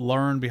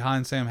learn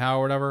behind Sam Howell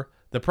or whatever,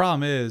 the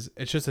problem is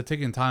it's just a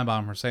ticking time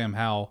bomb for Sam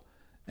Howell,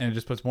 and it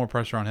just puts more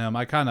pressure on him.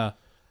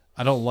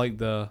 I don't like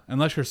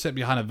unless you're sitting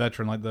behind a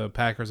veteran like the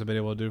Packers have been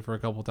able to do for a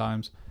couple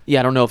times.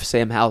 Yeah, I don't know if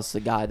Sam Howell's the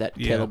guy that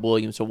Yeah. Caleb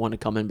Williams will want to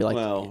come in and be like,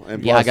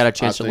 and yeah, I plus, got a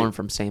chance to think- learn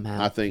from Sam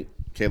Howell. I think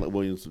Caleb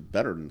Williams is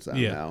better than Sam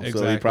Yeah, Howell. So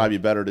exactly. he probably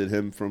better than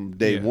him from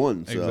day Yeah,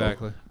 one. So.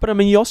 Exactly. But,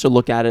 you also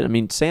look at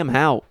it. Sam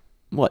Howell,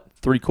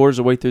 3/4 of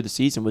the way through the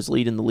season was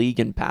leading the league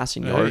in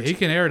passing yards. He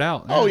can air it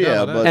out. Oh, There's no yeah.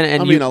 doubt about But, that.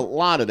 And a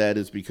lot of that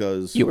is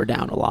because You were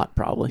down a lot,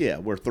 probably. yeah,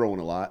 we're throwing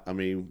a lot.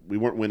 We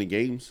weren't winning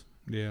games.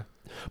 Yeah.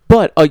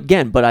 But,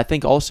 I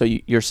think also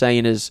you're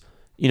saying is,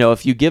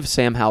 if you give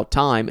Sam Howell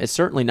time, it's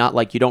certainly not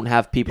like you don't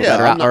have people that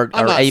I'm are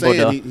not able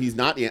saying to. he's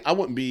not.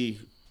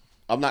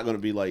 I'm not going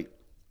to be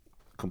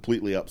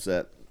completely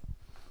upset.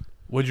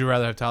 Would you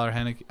rather have Tyler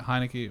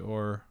Heineke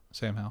or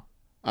Sam Howell?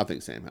 I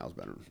think Sam Howell's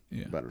better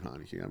Yeah. than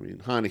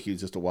Heineke. Heineke's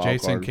just a wild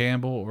Jason card.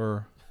 Campbell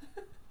or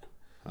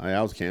I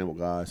was a Campbell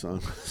guy, so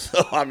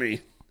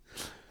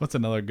what's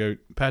another goat?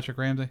 Patrick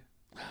Ramsey?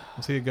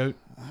 Was he a goat?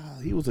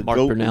 he was a Mark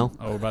goat. Brunell.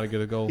 Oh, we're about to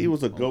get a goal. He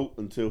was a goat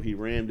until he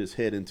rammed his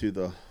head into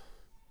the.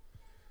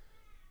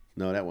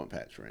 No, that wasn't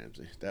Patrick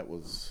Ramsey. That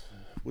was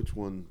which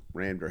one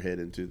rammed her head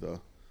into the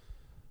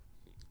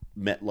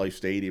MetLife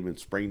Stadium and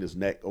sprained his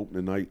neck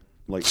opening night,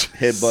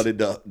 headbutted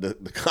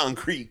the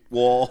concrete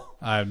wall.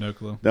 I have no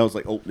clue. That was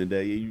opening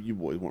day. You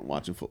boys weren't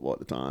watching football at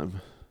the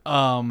time.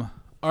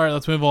 All right,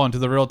 let's move on to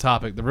the real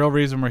topic. The real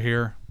reason we're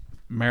here,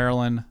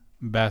 Maryland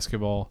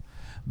basketball.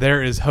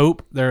 There is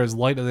hope. There is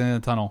light at the end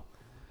of the tunnel.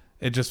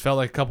 It just felt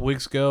like a couple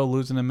weeks ago,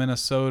 losing to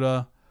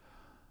Minnesota,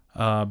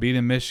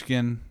 beating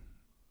Michigan,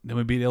 then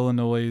we beat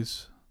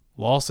Illinois,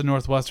 lost to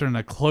Northwestern in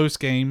a close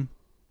game.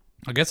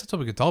 I guess that's what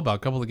we could talk about, a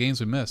couple of the games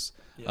we missed.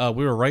 Yeah.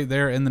 We were right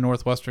there in the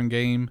Northwestern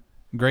game.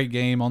 Great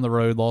game on the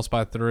road, lost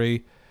by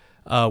 3.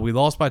 We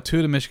lost by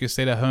 2 to Michigan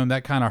State at home.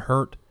 That kind of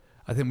hurt.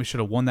 I think we should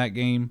have won that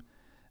game.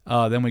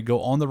 Then we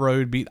go on the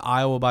road, beat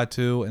Iowa by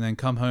 2, and then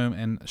come home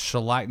and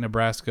shellac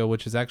Nebraska,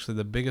 which is actually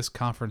the biggest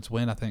conference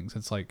win, I think,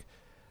 since I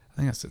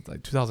think that's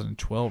like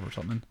 2012 or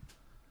something.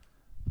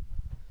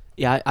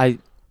 Yeah,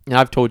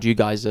 I've told you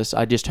guys this.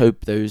 I just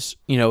hope those,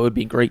 it would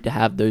be great to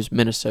have those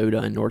Minnesota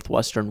and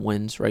Northwestern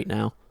wins right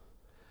now.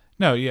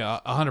 No, yeah,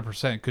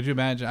 100%. Could you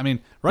imagine? I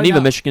mean, and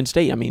even Michigan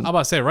State. I mean, I'm about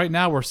to say right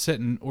now we're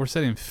sitting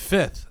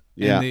 5th.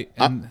 Yeah,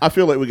 I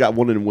feel like we got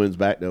one of them wins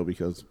back though,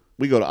 because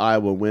we go to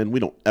Iowa and win. We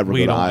don't ever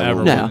go to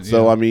Iowa. No.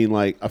 So I mean,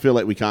 I feel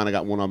like we kind of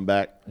got one of them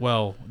back.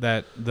 Well,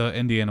 the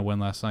Indiana win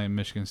last night,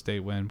 Michigan State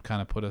win,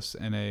 kind of put us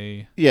in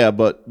a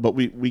but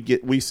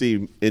we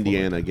see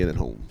Indiana again at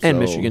home and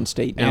Michigan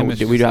State. Now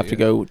Michigan we'd have to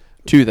go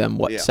to them.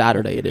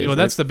 Saturday it is? Well,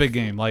 that's the big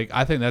game.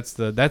 I think that's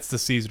the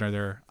season right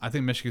there. I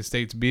think Michigan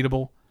State's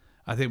beatable.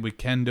 I think we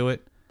can do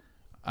it.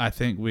 I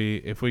think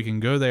if we can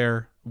go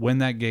there, win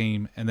that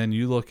game, and then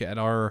you look at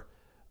our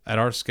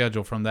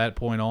schedule from that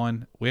point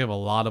on, we have a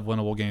lot of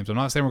winnable games. I'm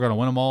not saying we're going to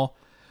win them all,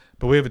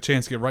 but we have a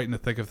chance to get right in the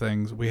thick of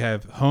things. We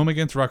have home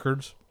against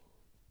Rutgers,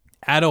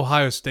 at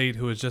Ohio State,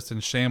 who is just in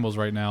shambles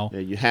right now. Yeah,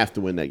 you have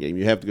to win that game.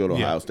 You have to go to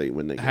Ohio State and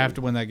win that game. Have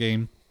to win that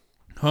game.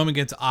 Home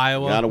against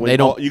Iowa.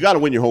 You got to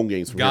win your home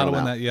games. Got to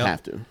win that. Yeah,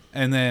 have to.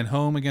 And then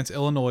home against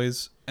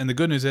Illinois. And the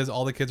good news is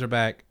all the kids are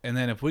back. And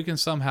then if we can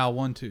somehow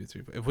 1, 2,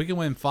 3, 4, if we can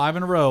win 5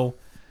 in a row,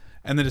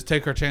 and then just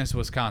take our chance to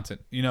Wisconsin.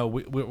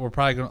 We're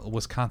probably going to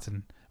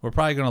Wisconsin. We're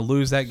probably going to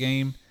lose that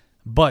game,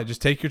 but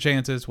just take your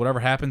chances.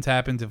 Whatever happens,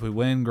 happens. If we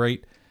win,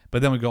 great.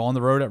 But then we go on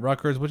the road at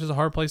Rutgers, which is a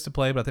hard place to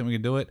play, but I think we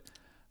can do it.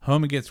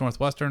 Home against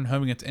Northwestern,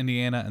 home against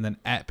Indiana, and then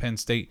at Penn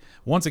State.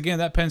 Once again,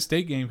 that Penn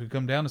State game could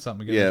come down to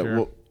something again. Yeah,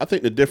 well, I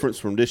think the difference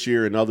from this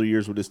year and other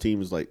years with this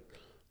team is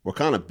we're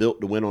kind of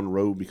built to win on the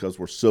road because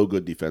we're so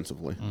good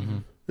defensively. Mm-hmm.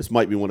 This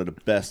might be one of the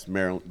best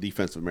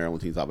defensive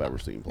Maryland teams I've ever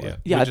seen play.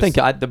 Yeah, I think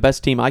the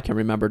best team I can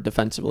remember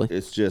defensively.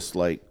 It's just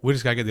we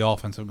just got to get the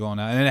offensive going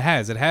now. And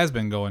it has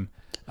been going.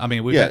 I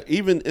mean,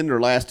 even in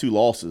their last 2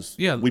 losses,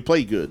 we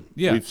played good.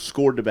 Yeah. We've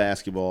scored the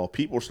basketball.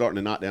 People are starting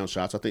to knock down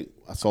shots. I think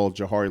I saw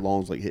Jahari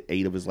Long's hit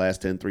 8 of his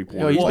last 10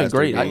 3-pointers. He's been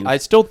great. I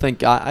still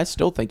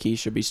think he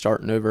should be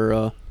starting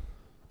over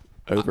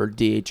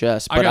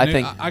DHS. But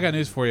I got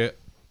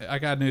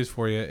news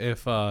for you.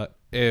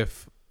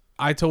 If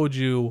I told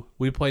you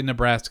we played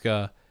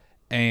Nebraska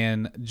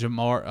and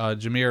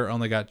Jameer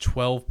only got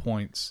 12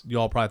 points, you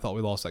all probably thought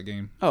we lost that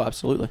game. Oh,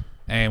 absolutely.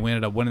 And we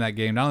ended up winning that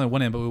game. Not only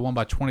winning, but we won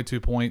by 22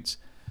 points.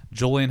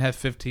 Julian had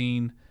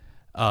 15.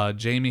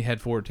 Jamie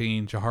had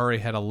 14. Jahari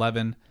had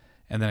 11.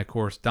 And then, of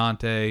course,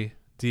 Dante,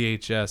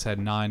 DHS had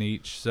 9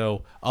 each.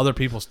 So other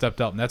people stepped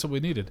up, and that's what we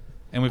needed.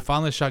 And we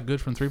finally shot good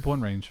from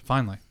three-point range.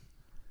 Finally.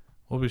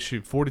 What did we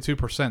shoot?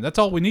 42%. That's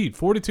all we need.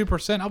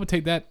 42%. I would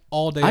take that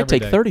all day, I'd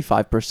take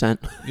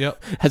 35%.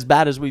 Yep. As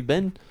bad as we've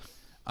been.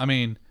 I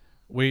mean,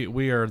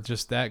 we are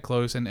just that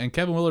close. And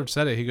Kevin Willard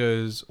said it. He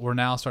goes, we're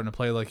now starting to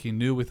play like he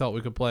knew we thought we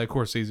could play. Of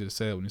course, it's easy to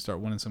say that when you start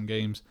winning some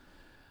games.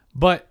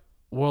 But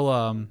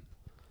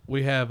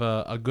we have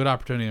a good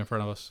opportunity in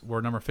front of us.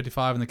 We're number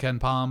 55 in the Ken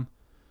Palm.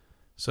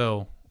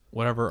 So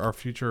whatever our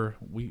future,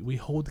 we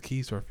hold the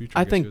keys to our future.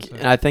 I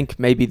think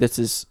maybe this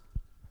is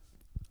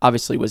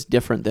obviously was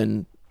different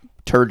than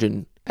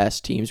Turgeon-S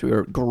teams. We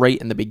were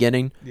great in the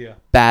beginning,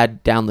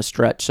 bad down the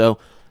stretch. So,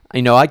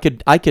 I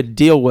could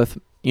deal with,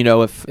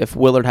 if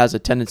Willard has a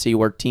tendency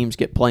where teams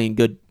get playing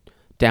good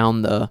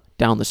down the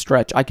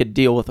stretch, I could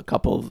deal with a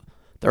couple of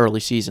the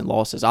early season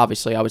losses.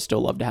 Obviously, I would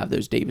still love to have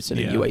those Davidson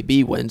and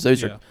UAB wins.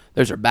 Those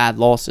are bad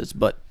losses,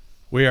 but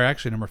we are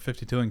actually number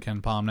 52 in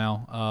Ken Palm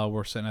now.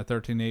 We're sitting at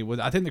 13-8.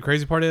 I think the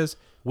crazy part is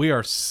we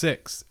are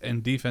 6th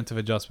in defensive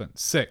adjustment.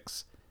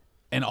 6th.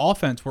 In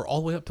offense, we're all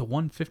the way up to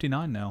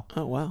 159 now.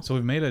 Oh, wow. So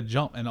we've made a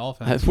jump in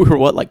offense. We were,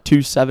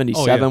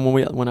 277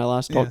 when I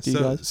last talked to you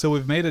guys? So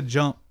we've made a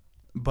jump,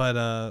 but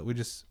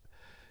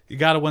you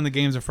got to win the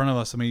games in front of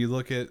us. I mean, you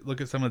look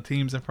at some of the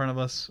teams in front of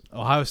us.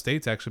 Ohio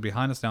State's actually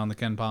behind us now in the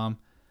Ken Palm.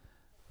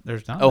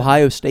 There's not.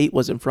 Ohio State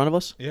was in front of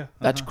us? Yeah.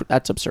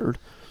 That's absurd.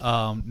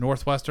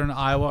 Northwestern,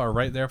 Iowa are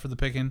right there for the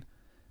picking.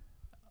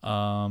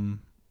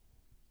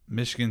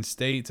 Michigan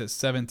State's at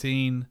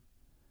 17.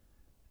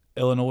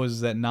 Illinois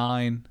is at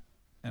 9.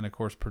 And, of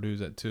course,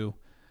 Purdue's at 2.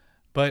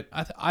 But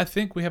I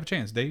think we have a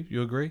chance. Dave,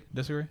 you agree?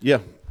 Disagree? Yeah.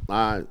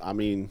 I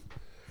mean,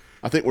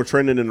 I think we're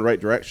trending in the right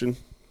direction.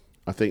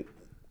 I think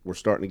we're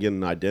starting to get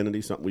an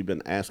identity, something we've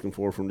been asking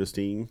for from this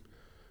team.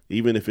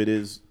 Even if it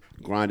is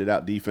grinded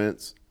out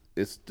defense,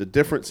 it's the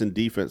difference in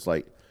defense.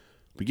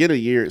 Beginning of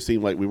the year, it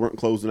seemed like we weren't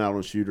closing out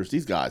on shooters.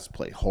 These guys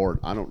play hard.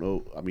 I don't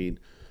know. I mean,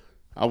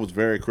 I was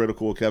very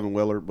critical of Kevin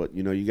Willard, but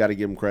you got to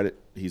give him credit.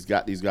 He's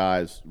got these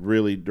guys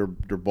really. They're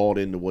bought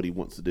into what he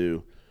wants to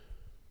do.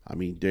 I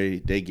mean, they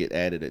get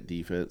added at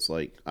defense.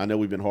 Like, I know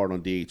we've been hard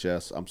on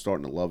DHS. I'm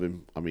starting to love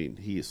him. I mean,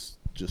 he is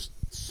just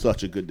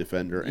such a good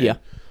defender. And, Yeah.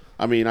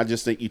 I mean, I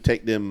just think you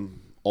take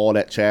them all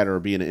that chatter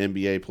of being an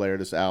NBA player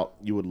that's out.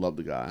 You would love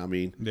the guy. I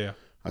mean, Yeah.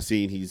 I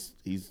seen he's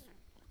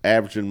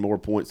averaging more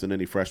points than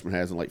any freshman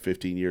has in like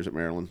 15 years at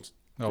Maryland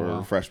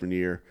for freshman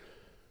year.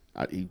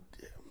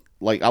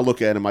 I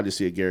look at him, I just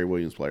see a Gary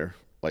Williams player.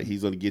 Like,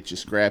 he's going to get you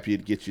scrappy,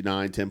 get you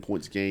 9-10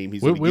 points a game.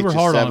 He's going to get We were you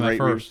hard 7 on or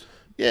him 8 at first.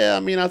 Yeah, I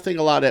mean, I think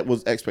a lot of that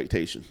was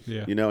expectation.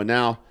 Yeah. And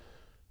now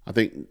I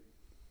think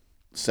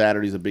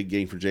Saturday's a big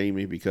game for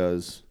Jamie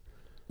because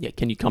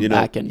Can you come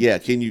back and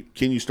can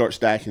you start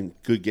stacking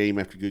good game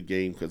after good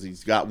game, because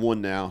he's got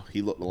one now.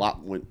 He looked a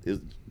lot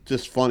it's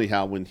just funny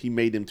how when he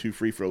made them 2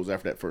 free throws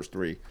after that first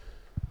 3,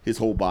 his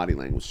whole body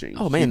language changed.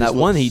 Oh man, He that just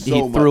one looked he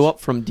so threw much- up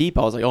from deep.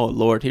 I was like, oh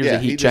Lord, here's yeah, a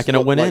heat he just checking it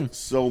looked went like in.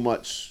 so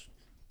much.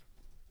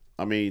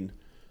 I mean,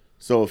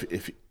 so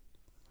if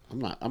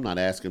I'm not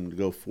asking him to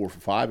go 4 for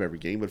 5 every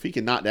game, but if he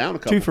can knock down a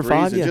couple 2 for threes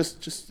 5, and yeah.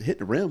 just hit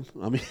the rim,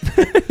 I mean,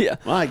 Yeah.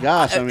 my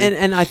gosh, I mean,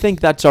 And I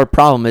think that's our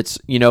problem. It's,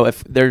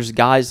 if there's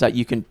guys that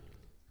you can,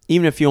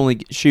 even if you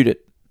only shoot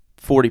it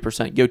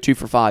 40%, go 2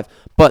 for 5,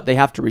 but they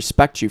have to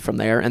respect you from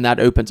there, and that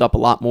opens up a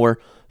lot more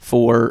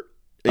for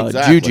Juju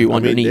I mean,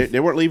 underneath. they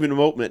weren't leaving him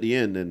open at the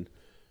end,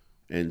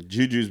 and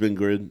Juju's been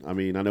good. I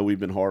mean, I know we've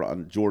been hard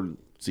on Jordan.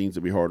 Seems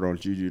to be harder on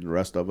Juju than the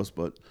rest of us,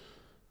 but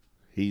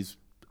he's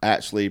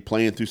actually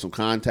playing through some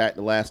contact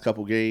the last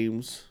couple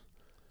games.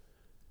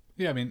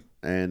 Yeah, I mean,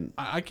 And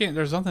I can't.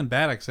 There's nothing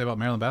bad I can say about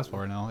Maryland basketball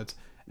right now. It's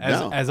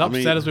No, as I upset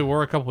mean- as we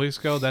were a couple weeks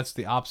ago. That's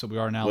the opposite we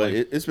are now. but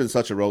Like, it's been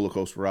such a roller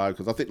coaster ride,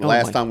 because I think the Oh,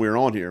 last my- time we were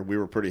on here, we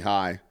were pretty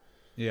high.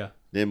 yeah,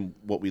 Then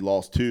what we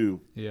lost to,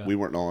 Yeah. we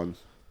weren't on.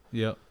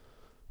 yep.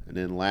 And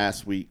then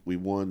last week we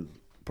won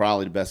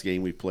probably the best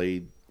game we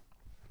played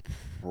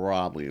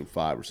probably in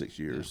 5 or 6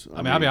 years. I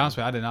mean, I'll be honest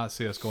with you. I did not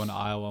see us going to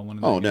Iowa and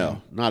winning. Oh that no,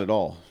 game. not at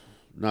all,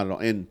 not at all.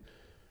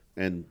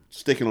 And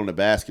sticking on the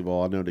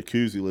basketball, I know the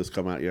Koozie list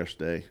come out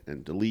yesterday,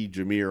 and to lead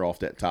Jameer off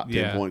that top 10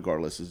 Yeah. point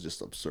guard list is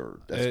just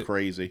absurd. That's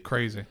crazy.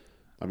 Crazy.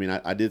 I mean,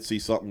 I did see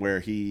something where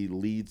he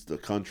leads the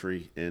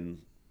country in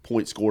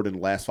points scored in the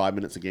last 5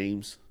 minutes of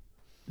games.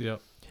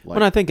 Yep. Like,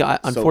 But I think, so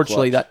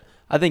unfortunately, clutch.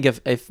 I think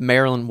if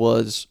Maryland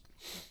was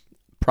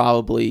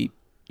probably,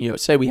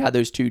 say we had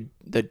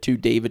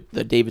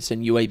the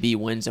Davidson UAB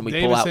wins, and we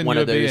pull out Davidson, one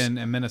of UAB, those,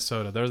 and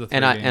Minnesota. They're the three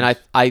and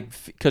games.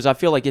 because I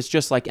feel like it's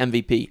just like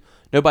MVP.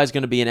 Nobody's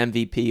going to be an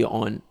MVP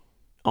on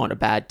a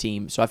bad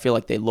team, so I feel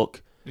like they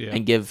look Yeah.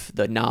 and give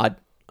the nod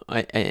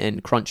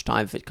in crunch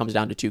time if it comes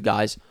down to 2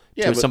 guys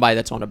Yeah, to but- somebody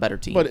that's on a better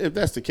team. But if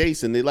that's the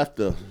case, and they left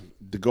the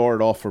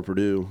guard off for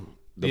Purdue,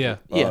 Yeah.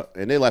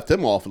 and they left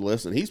him off the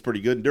list, and he's pretty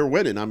good, and they're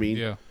winning. I mean,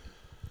 yeah.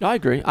 No, I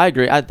agree.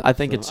 I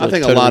think it's. I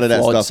think a totally lot of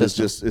that flawed stuff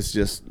system. is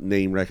just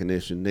name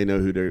recognition. They know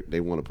who they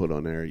want to put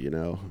on there,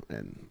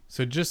 and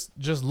So just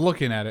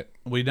looking at it,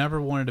 we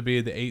never wanted to be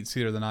the 8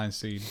 seed or the 9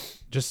 seed.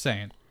 Just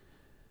saying.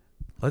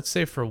 Let's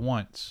say for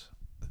once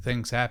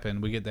things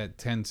happen, we get that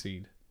 10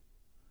 seed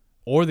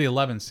or the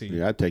 11 seed.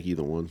 yeah, I'd take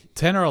either one.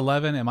 10 or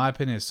 11, in my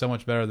opinion, is so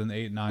much better than the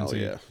 8 and 9 Oh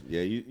seed. yeah.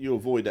 You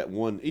avoid that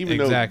one, even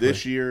Exactly. though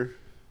this year,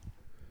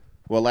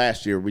 well,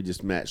 last year we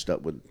just matched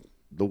up with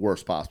the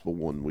worst possible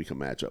one we can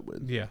match up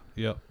with. Yeah.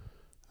 Yep.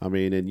 I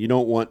mean, and you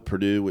don't want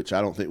Purdue, which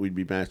I don't think we'd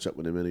be matched up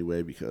with them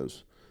anyway,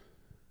 because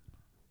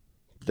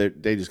they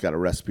just got a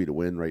recipe to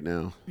win right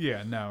now.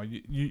 Yeah. No.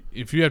 You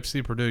if you have to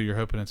see Purdue, you're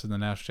hoping it's in the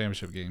national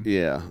championship game.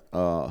 Yeah,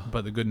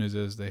 But the good news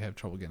is they have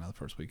trouble getting out the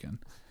first weekend.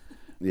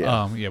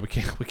 yeah. We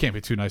can't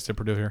be too nice to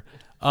Purdue here.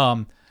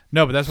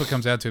 No, but that's what it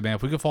comes down to, man.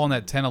 If we could fall in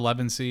that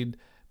 10-11 seed,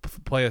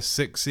 play a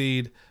 6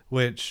 seed,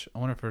 which I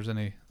wonder if there's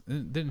any.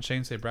 Didn't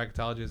Shane say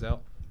bracketology is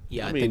out?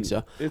 Yeah, I mean, think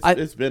so.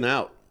 It's been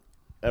out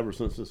ever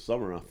since this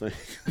summer, I think.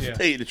 Yeah. To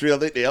tell you the truth, I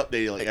think they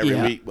update it like every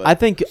Yeah. week.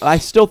 But I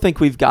still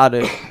think we've got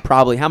to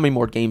probably. How many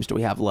more games do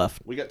we have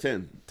left? we got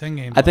 10. 10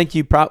 games. I think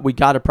we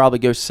got to probably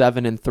go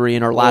 7-3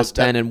 in our last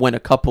 10 and win a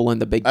couple in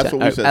the Big That's Ten.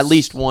 what we said. At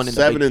least one in the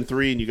 7 Big and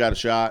 3, and you got a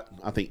shot.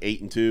 I think 8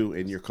 and 2,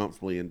 and you're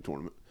comfortably in the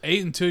tournament.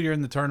 8 and 2, you're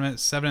in the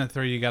tournament. 7 and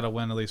 3, you got to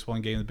win at least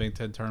one game in the Big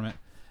Ten tournament.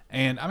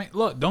 And I mean,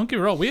 look, don't get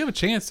me wrong, we have a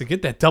chance to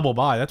get that double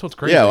bye. That's what's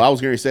crazy. Yeah, well, I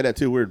was going to say that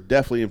too. We're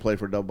definitely in play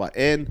for a double bye.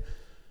 And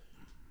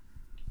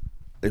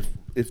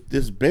if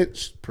this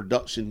bench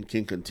production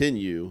can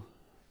continue,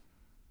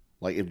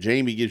 like if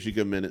Jamie gives you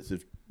good minutes,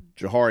 if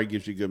Jahari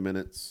gives you good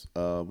minutes,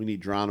 we need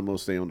Geronimo to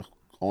stay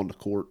on the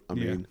court. I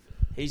mean,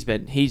 I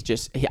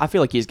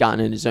feel like he's gotten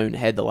in his own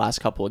head the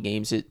last couple of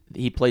games.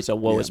 He plays a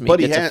woe is me, but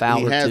gets a foul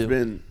he or has two.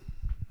 been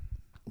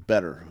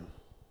better.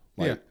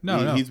 Yeah.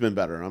 No. He's been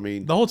better. I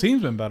mean, The whole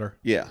team's been better.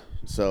 yeah.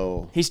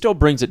 So He still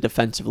brings it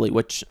defensively,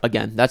 which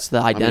again, that's the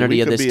identity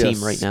we of could this be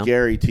team a right now.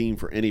 Scary team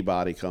for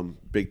anybody come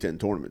Big Ten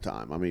tournament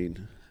time. I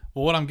mean,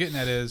 Well, what I'm getting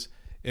at is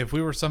if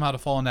we were somehow to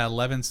fall in that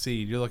 11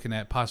 seed, you're looking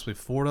at possibly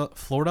Florida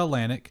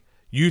Atlantic,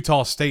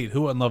 Utah State.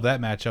 Who wouldn't love that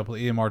matchup with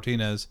Ian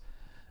Martinez?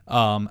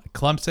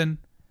 Clemson,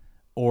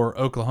 or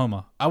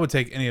Oklahoma. I would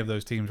take any of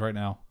those teams right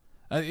now.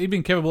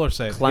 Even Kevin Miller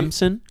said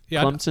Clemson.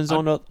 Yeah, Clemson's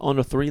on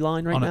a 3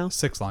 line right on now. a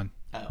 6 line.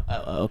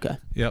 Oh, okay.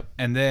 Yep,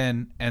 and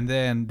then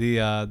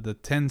the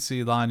 10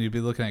 seed line, you'd be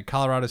looking at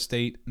Colorado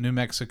State, New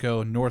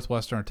Mexico,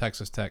 Northwestern, or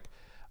Texas Tech.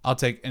 I'll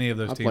take any of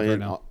those I'm teams right playing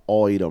now.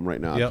 all 8 of them right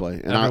now. Yep, I play,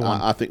 and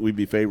everyone. I think we'd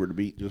be favored to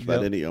beat just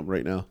about Yep. any of them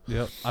right now.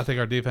 Yep, I think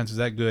our defense is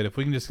that good. If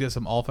we can just get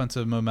some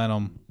offensive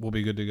momentum, we'll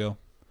be good to go.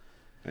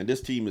 And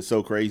this team is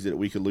so crazy that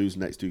we could lose the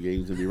next 2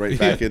 games and be right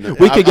back in the.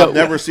 We could go- I've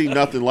never seen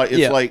nothing like. It's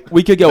Yeah, like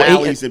we could go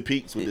valleys and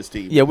peaks with this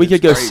team. Yeah, we It's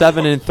could go crazy.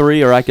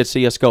 7-3, or I could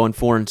see us going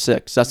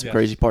 4-6. That's the Yes.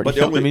 crazy part. But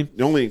You know what I mean?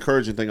 the only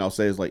encouraging thing I'll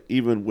say is like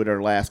even with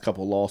our last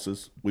couple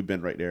losses, we've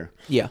been right there.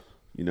 Yeah.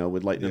 You know,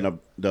 with like Yeah.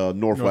 the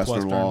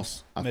Northwestern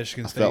loss,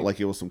 Michigan I State. felt like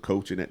it was some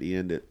coaching at the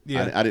end. That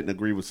Yeah. I didn't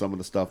agree with some of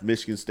the stuff.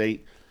 Michigan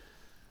State,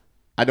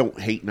 I don't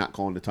hate not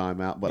calling the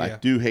timeout, but I Yeah.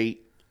 do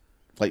hate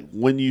like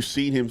when you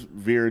seen him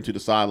veer into the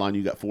sideline,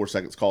 you got 4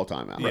 seconds call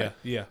timeout. Yeah, Right?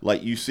 yeah.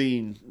 Like you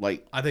seen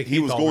like I think he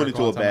was thought going we were into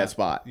a calling bad timeout.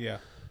 spot. Yeah,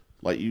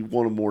 Like you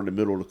want him more in the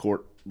middle of the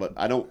court, but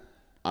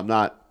I'm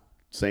not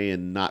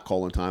saying not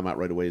calling timeout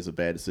right away is a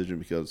bad decision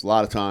because a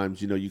lot of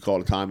times, you know, you call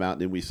a timeout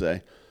and then we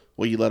say,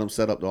 well, you let them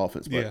set up the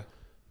offense. But, Yeah.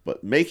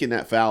 but making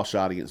that foul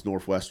shot against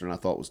Northwestern, I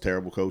thought was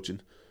terrible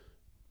coaching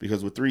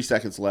because with 3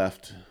 seconds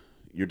left,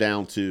 you're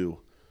down 2.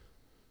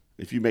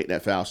 If you make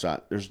that foul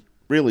shot, there's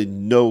really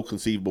no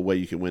conceivable way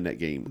you can win that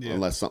game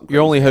unless something.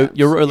 Your only hope,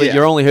 happens.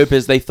 your only hope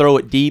is they throw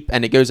it deep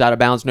and it goes out of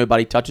bounds.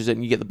 Nobody touches it,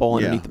 and you get the ball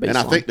underneath the baseline. And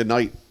I think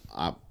tonight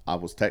I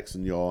was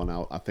texting y'all,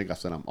 and I think I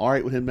said I'm all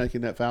right with him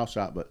making that foul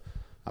shot, but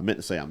I meant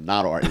to say I'm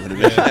not all right with him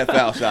making that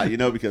foul shot, you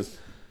know, because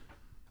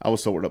I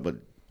was so worked up. But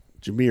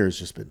Jameer has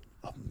just been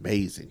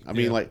amazing. I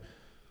mean, like,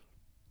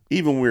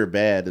 even when we were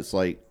bad, it's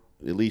like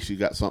at least you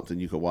got something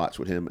you could watch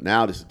with him.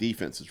 Now this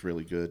defense is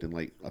really good, and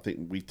like I think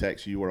we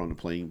text you were on the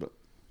plane, but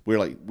we're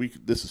like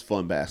this is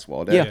fun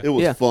basketball. It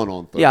was fun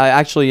on Thursday. Yeah, I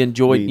actually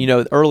enjoyed.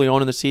 Early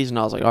on in the season,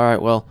 I was like, all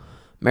right, well,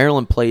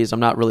 Maryland plays. I'm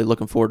not really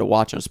looking forward to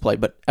watching us play,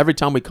 but every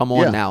time we come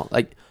on now,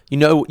 like you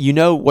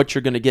know what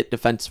you're going to get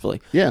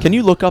defensively. Yeah. Can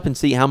you look up and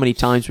see how many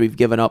times we've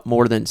given up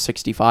more than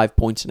 65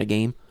 points in a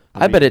game?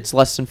 I bet it's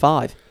less than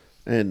 5.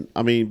 And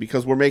I mean,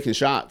 because we're making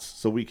shots,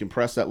 so we can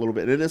press that little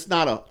bit. And it's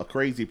not a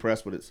crazy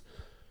press, but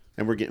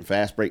and we're getting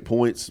fast break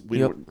points.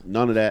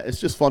 None of that.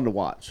 It's just fun to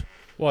watch.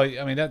 Well,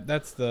 I mean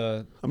that's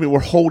the. I mean, we're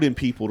holding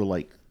people to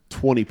like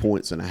 20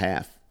 points and a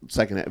half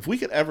second half. If we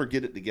could ever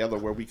get it together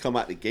where we come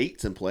out the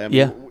gates and play,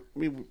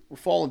 we're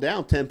falling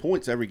down 10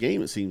 points every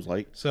game. It seems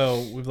like.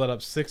 So we've let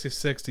up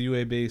 66 to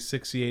UAB,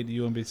 68 to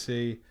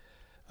UMBC.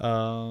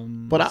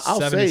 But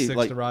I'll say,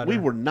 like, we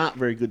were not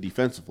very good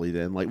defensively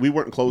then. Like, we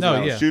weren't closing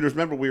out our shooters.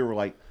 Remember, we were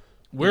like,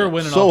 we were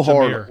winning so off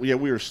hard. Jameer. Yeah,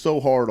 we were so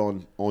hard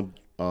on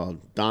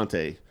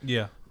Dante.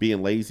 Yeah.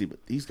 Being lazy,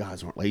 but these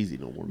guys aren't lazy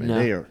no more, man. No.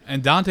 They are.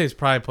 And Dante's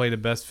probably played the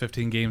best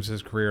 15 games of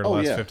his career in the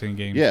last 15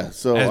 games. Yeah,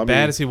 so as I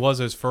bad mean, as he was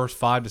those first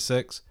 5 to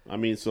 6. I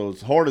mean, so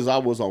as hard as I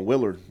was on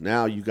Willard,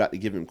 now you got to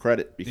give him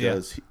credit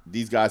because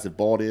these guys have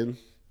bought in,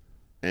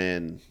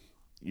 and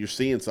you're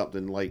seeing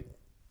something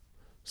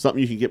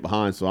you can get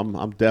behind. So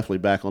I'm definitely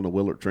back on the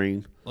Willard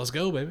train. Let's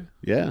go, baby.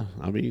 Yeah,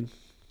 I mean,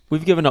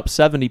 We've given up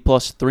 70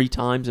 plus 3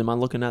 times. Am I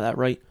looking at that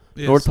right?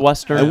 Yeah,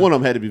 Northwestern. and one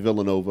of them had to be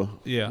Villanova.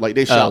 Yeah. like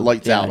they shot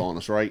lights yeah. out on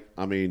us, right?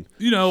 I mean,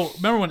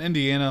 Remember when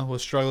Indiana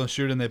was struggling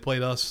shooting? They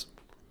played us,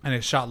 and they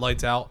shot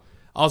lights out.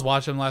 I was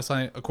watching them last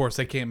night. Of course,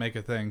 they can't make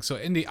a thing. So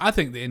I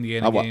think the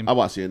Indiana game. I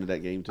watched the end of that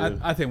game too.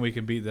 I think we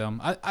can beat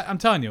them. I'm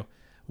telling you,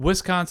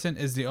 Wisconsin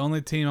is the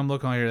only team I'm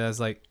looking on here that's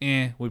like,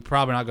 we're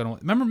probably not going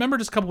to win. Remember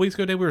just a couple weeks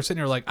ago, Dave, we were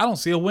sitting here like, I don't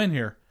see a win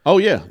here. Oh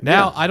yeah.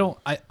 Now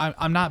yeah.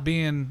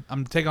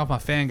 I'm taking off my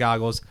fan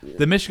goggles.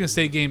 The Michigan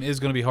State game is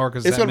going to be hard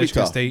because It's going to be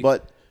tough, State.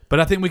 but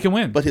I think we can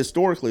win. But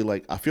historically,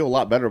 like I feel a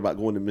lot better about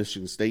going to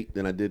Michigan State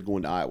than I did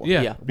going to Iowa.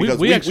 Yeah. because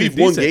we actually we've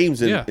won decent.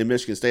 games Yeah. in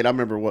Michigan State. I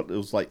remember it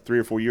was like 3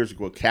 or 4 years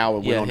ago. Cal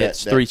and went on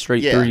hits that 3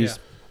 straight threes.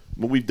 Yeah.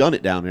 But we've done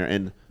it down there,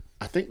 and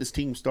I think this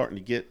team's starting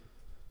to get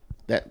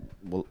that.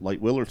 Well,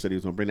 like Willard said, he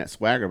was going to bring that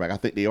swagger back. I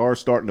think they are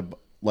starting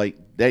to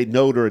they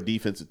know they're a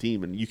defensive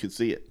team, and you can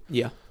see it.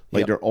 Yeah.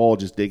 They're all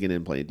just digging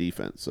in playing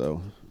defense.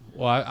 So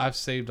Well, I've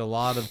saved a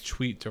lot of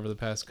tweets over the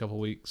past couple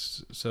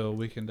weeks, so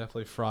we can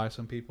definitely fry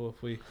some people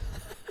if we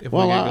get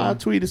going. I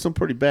tweeted some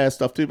pretty bad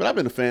stuff too, but I've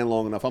been a fan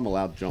long enough. I'm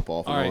allowed to jump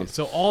off. All and right, on.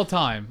 so all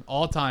time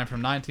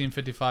from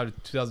 1955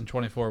 to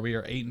 2024, we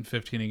are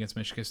 8-15 against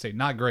Michigan State.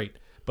 Not great,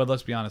 but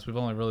let's be honest, we've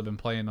only really been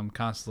playing them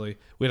constantly.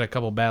 We had a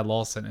couple bad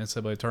losses in the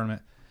NCAA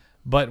tournament,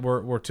 but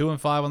we're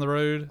 2-5 on the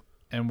road,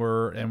 and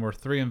we're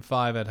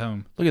 3-5 at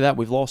home. Look at that.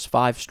 We've lost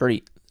 5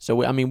 straight. So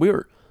we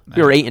were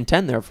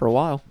 8-10 there for a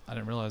while. I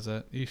didn't realize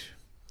that. Eesh.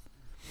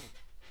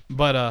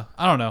 But I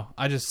don't know.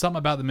 I just something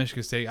about the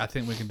Michigan State. I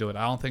think we can do it.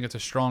 I don't think it's a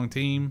strong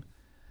team.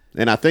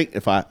 And I think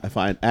if I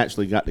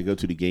actually got to go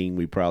to the game,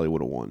 we probably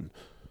would have won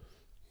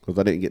because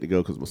I didn't get to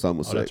go because my son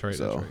was sick. That's right.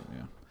 So. That's right.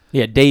 Yeah.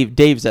 Yeah,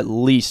 Dave's at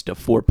least a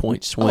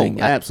 4-point swing.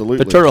 Oh,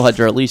 absolutely. The Turtleheads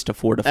are at least a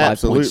 4 to 5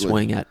 Absolutely. point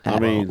swing at I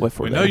mean,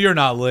 Whitford. We know you're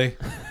not, Lee.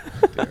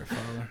 Dear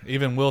Father.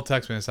 Even Will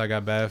texted me and said I got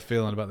a bad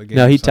feeling about the game.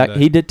 No, he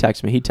Sunday. did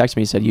text me. He texted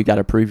me. He said, "You got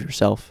to prove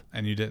yourself."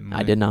 And you didn't.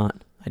 I did not.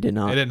 It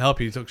didn't help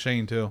you. You took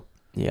Shane, too.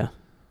 Yeah.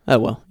 Oh,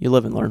 well. You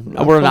live and learn.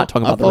 We're not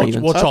talking about the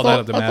Ravens. We'll chalk that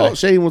up to I Maddie. thought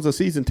Shane was a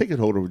season ticket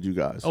holder with you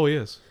guys. Oh, he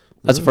is.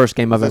 That's the first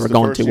game I've ever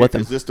gone to with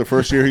him. Is this the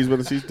first year he's been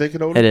a season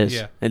ticket holder? It is.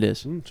 Yeah. It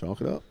is.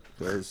 Chalk it up.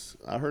 Because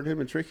I heard him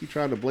and Tricky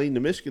trying to blame the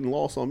Michigan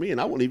loss on me, and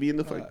I wouldn't even be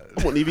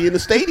in the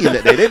stadium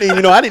that day. They didn't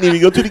even know I didn't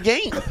even go to the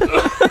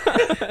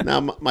game.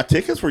 Now my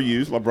tickets were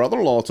used. My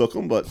brother-in-law took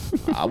them, but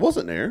I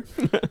wasn't there.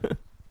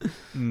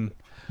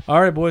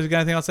 All right, boys. You got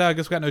anything else out? I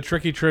guess we got no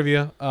tricky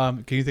trivia.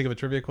 Can you think of a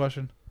trivia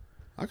question?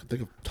 I could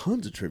think of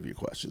tons of trivia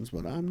questions,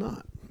 but I'm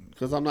not.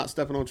 Because I'm not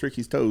stepping on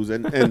Tricky's toes.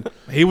 And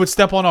He would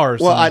step on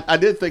ours. well, son. I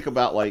did think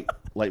about like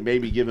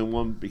maybe giving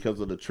one because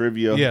of the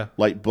trivia. Yeah.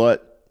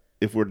 But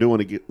if we're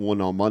doing one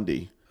on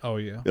Monday, Oh,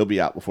 yeah. it'll be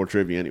out before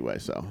trivia anyway.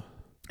 So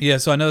Yeah,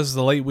 so I know this is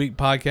a late week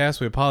podcast.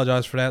 We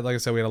apologize for that. Like I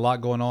said, we had a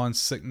lot going on,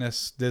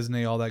 sickness,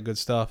 Disney, all that good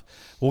stuff.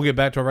 We'll get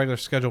back to our regular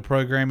scheduled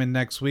programming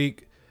next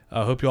week.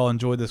 I hope you all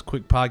enjoyed this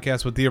quick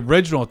podcast with the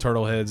original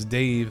Turtleheads,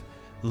 Dave,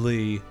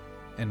 Lee,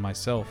 and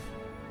myself.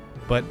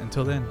 But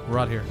until then, we're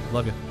out here.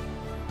 Love you.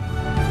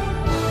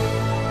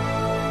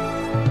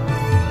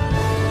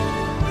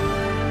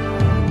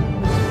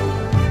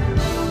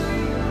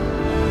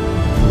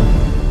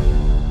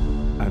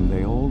 And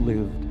they all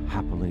lived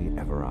happily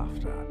ever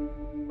after.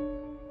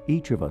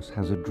 Each of us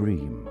has a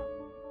dream,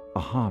 a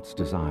heart's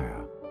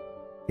desire.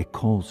 It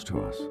calls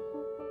to us.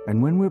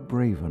 And when we're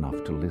brave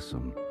enough to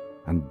listen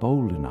and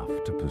bold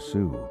enough to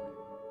pursue,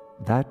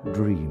 that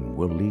dream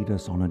will lead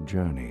us on a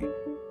journey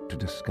to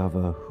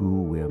discover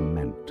who we're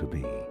meant to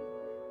be.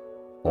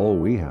 All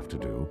we have to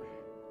do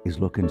is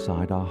look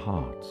inside our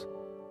hearts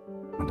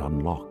and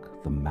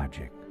unlock the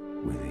magic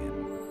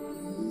within.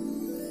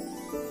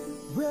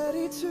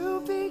 Ready to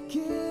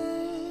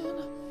begin,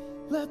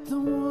 let the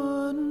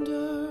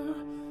wonder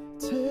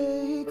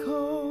take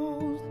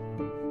hold.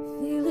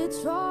 Feel it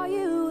draw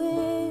you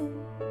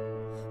in.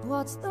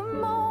 Watch the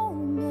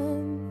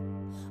moment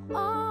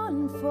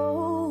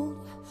unfold.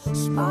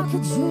 Spark a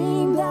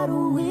dream that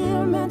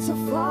we're meant to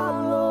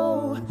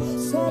follow.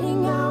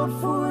 Setting out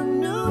for a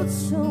new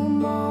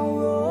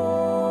tomorrow.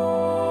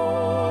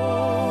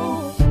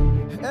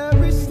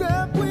 Every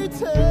step we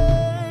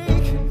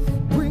take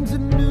brings a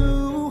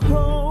new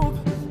hope,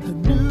 a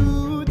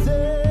new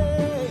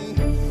day.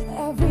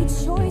 Every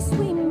choice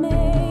we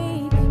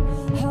make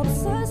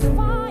helps us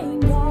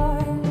find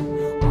our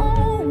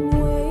own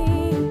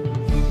way.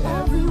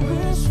 Every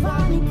wish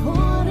finally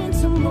put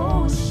into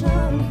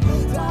motion.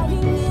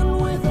 Diving in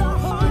with our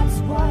hearts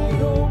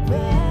wide open.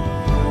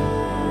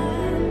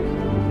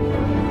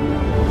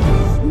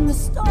 The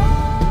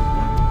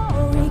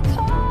story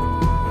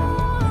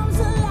comes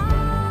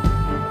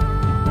alive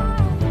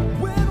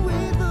When we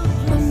look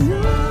a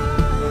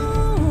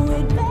new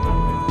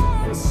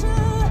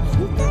adventure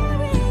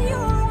there in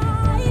your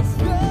eyes.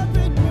 up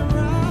in your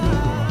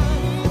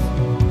eyes,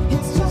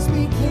 It's just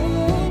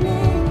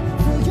beginning.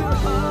 Feel your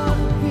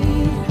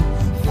heartbeat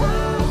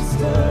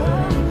faster.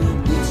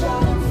 Reach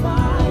out and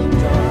find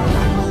your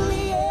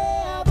happily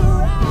ever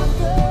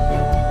after.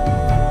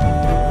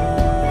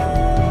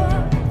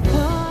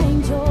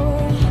 Find your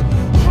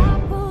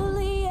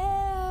happily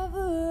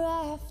ever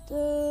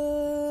after.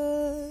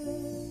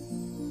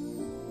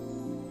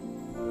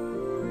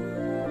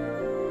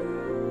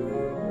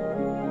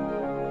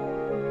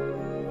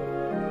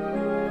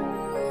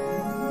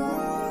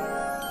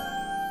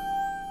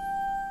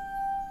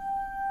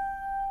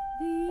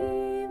 The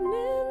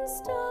evening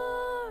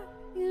star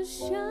is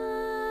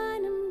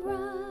shining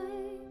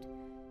bright,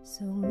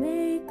 so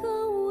make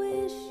a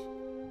wish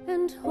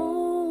and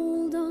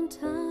hold on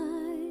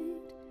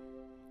tight.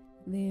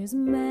 There's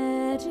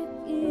magic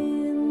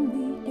in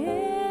the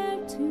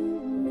air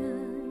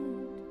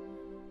tonight,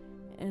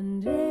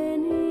 and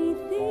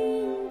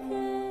anything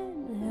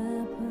can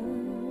happen.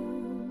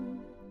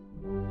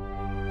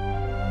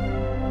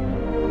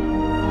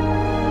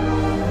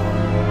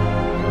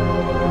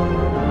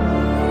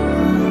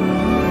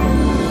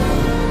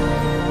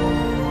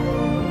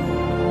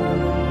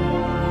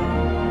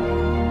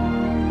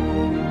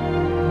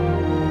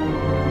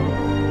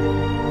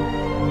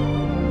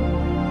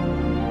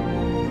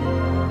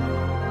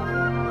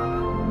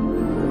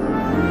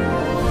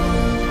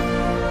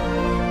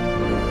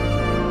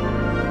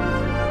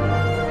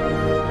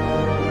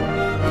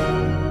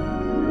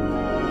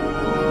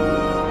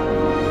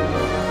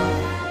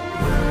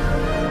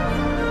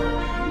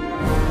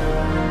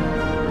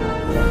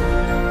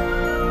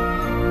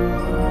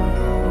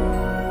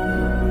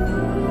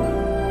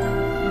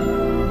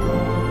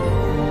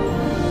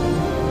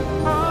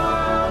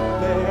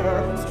 out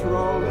there,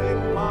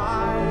 strolling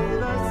by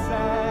the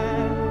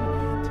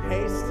sand.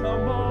 Taste the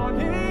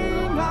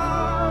morning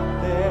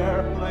out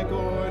there, like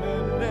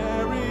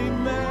ordinary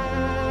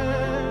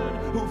men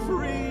who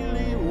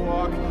freely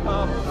walk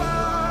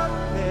about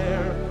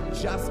there.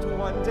 Just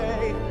one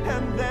day,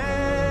 and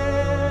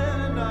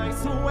then I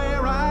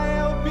swear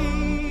I'll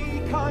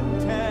be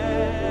content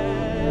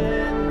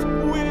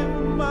with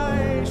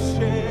my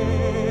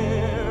share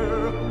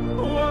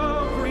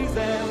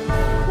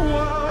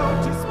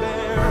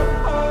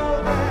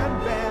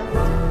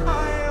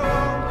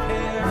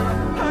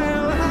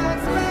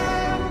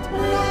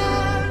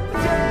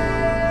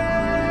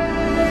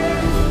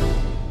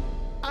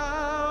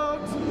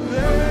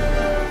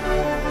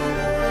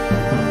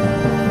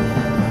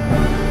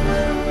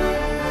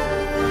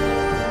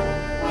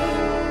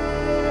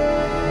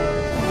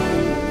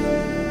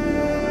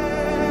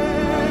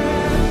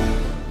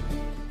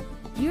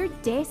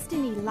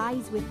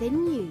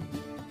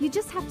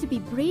have to be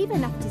brave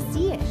enough to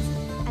see it,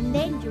 and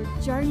then your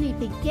journey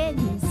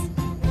begins.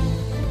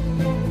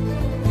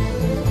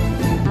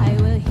 I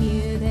will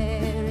hear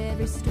there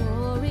every story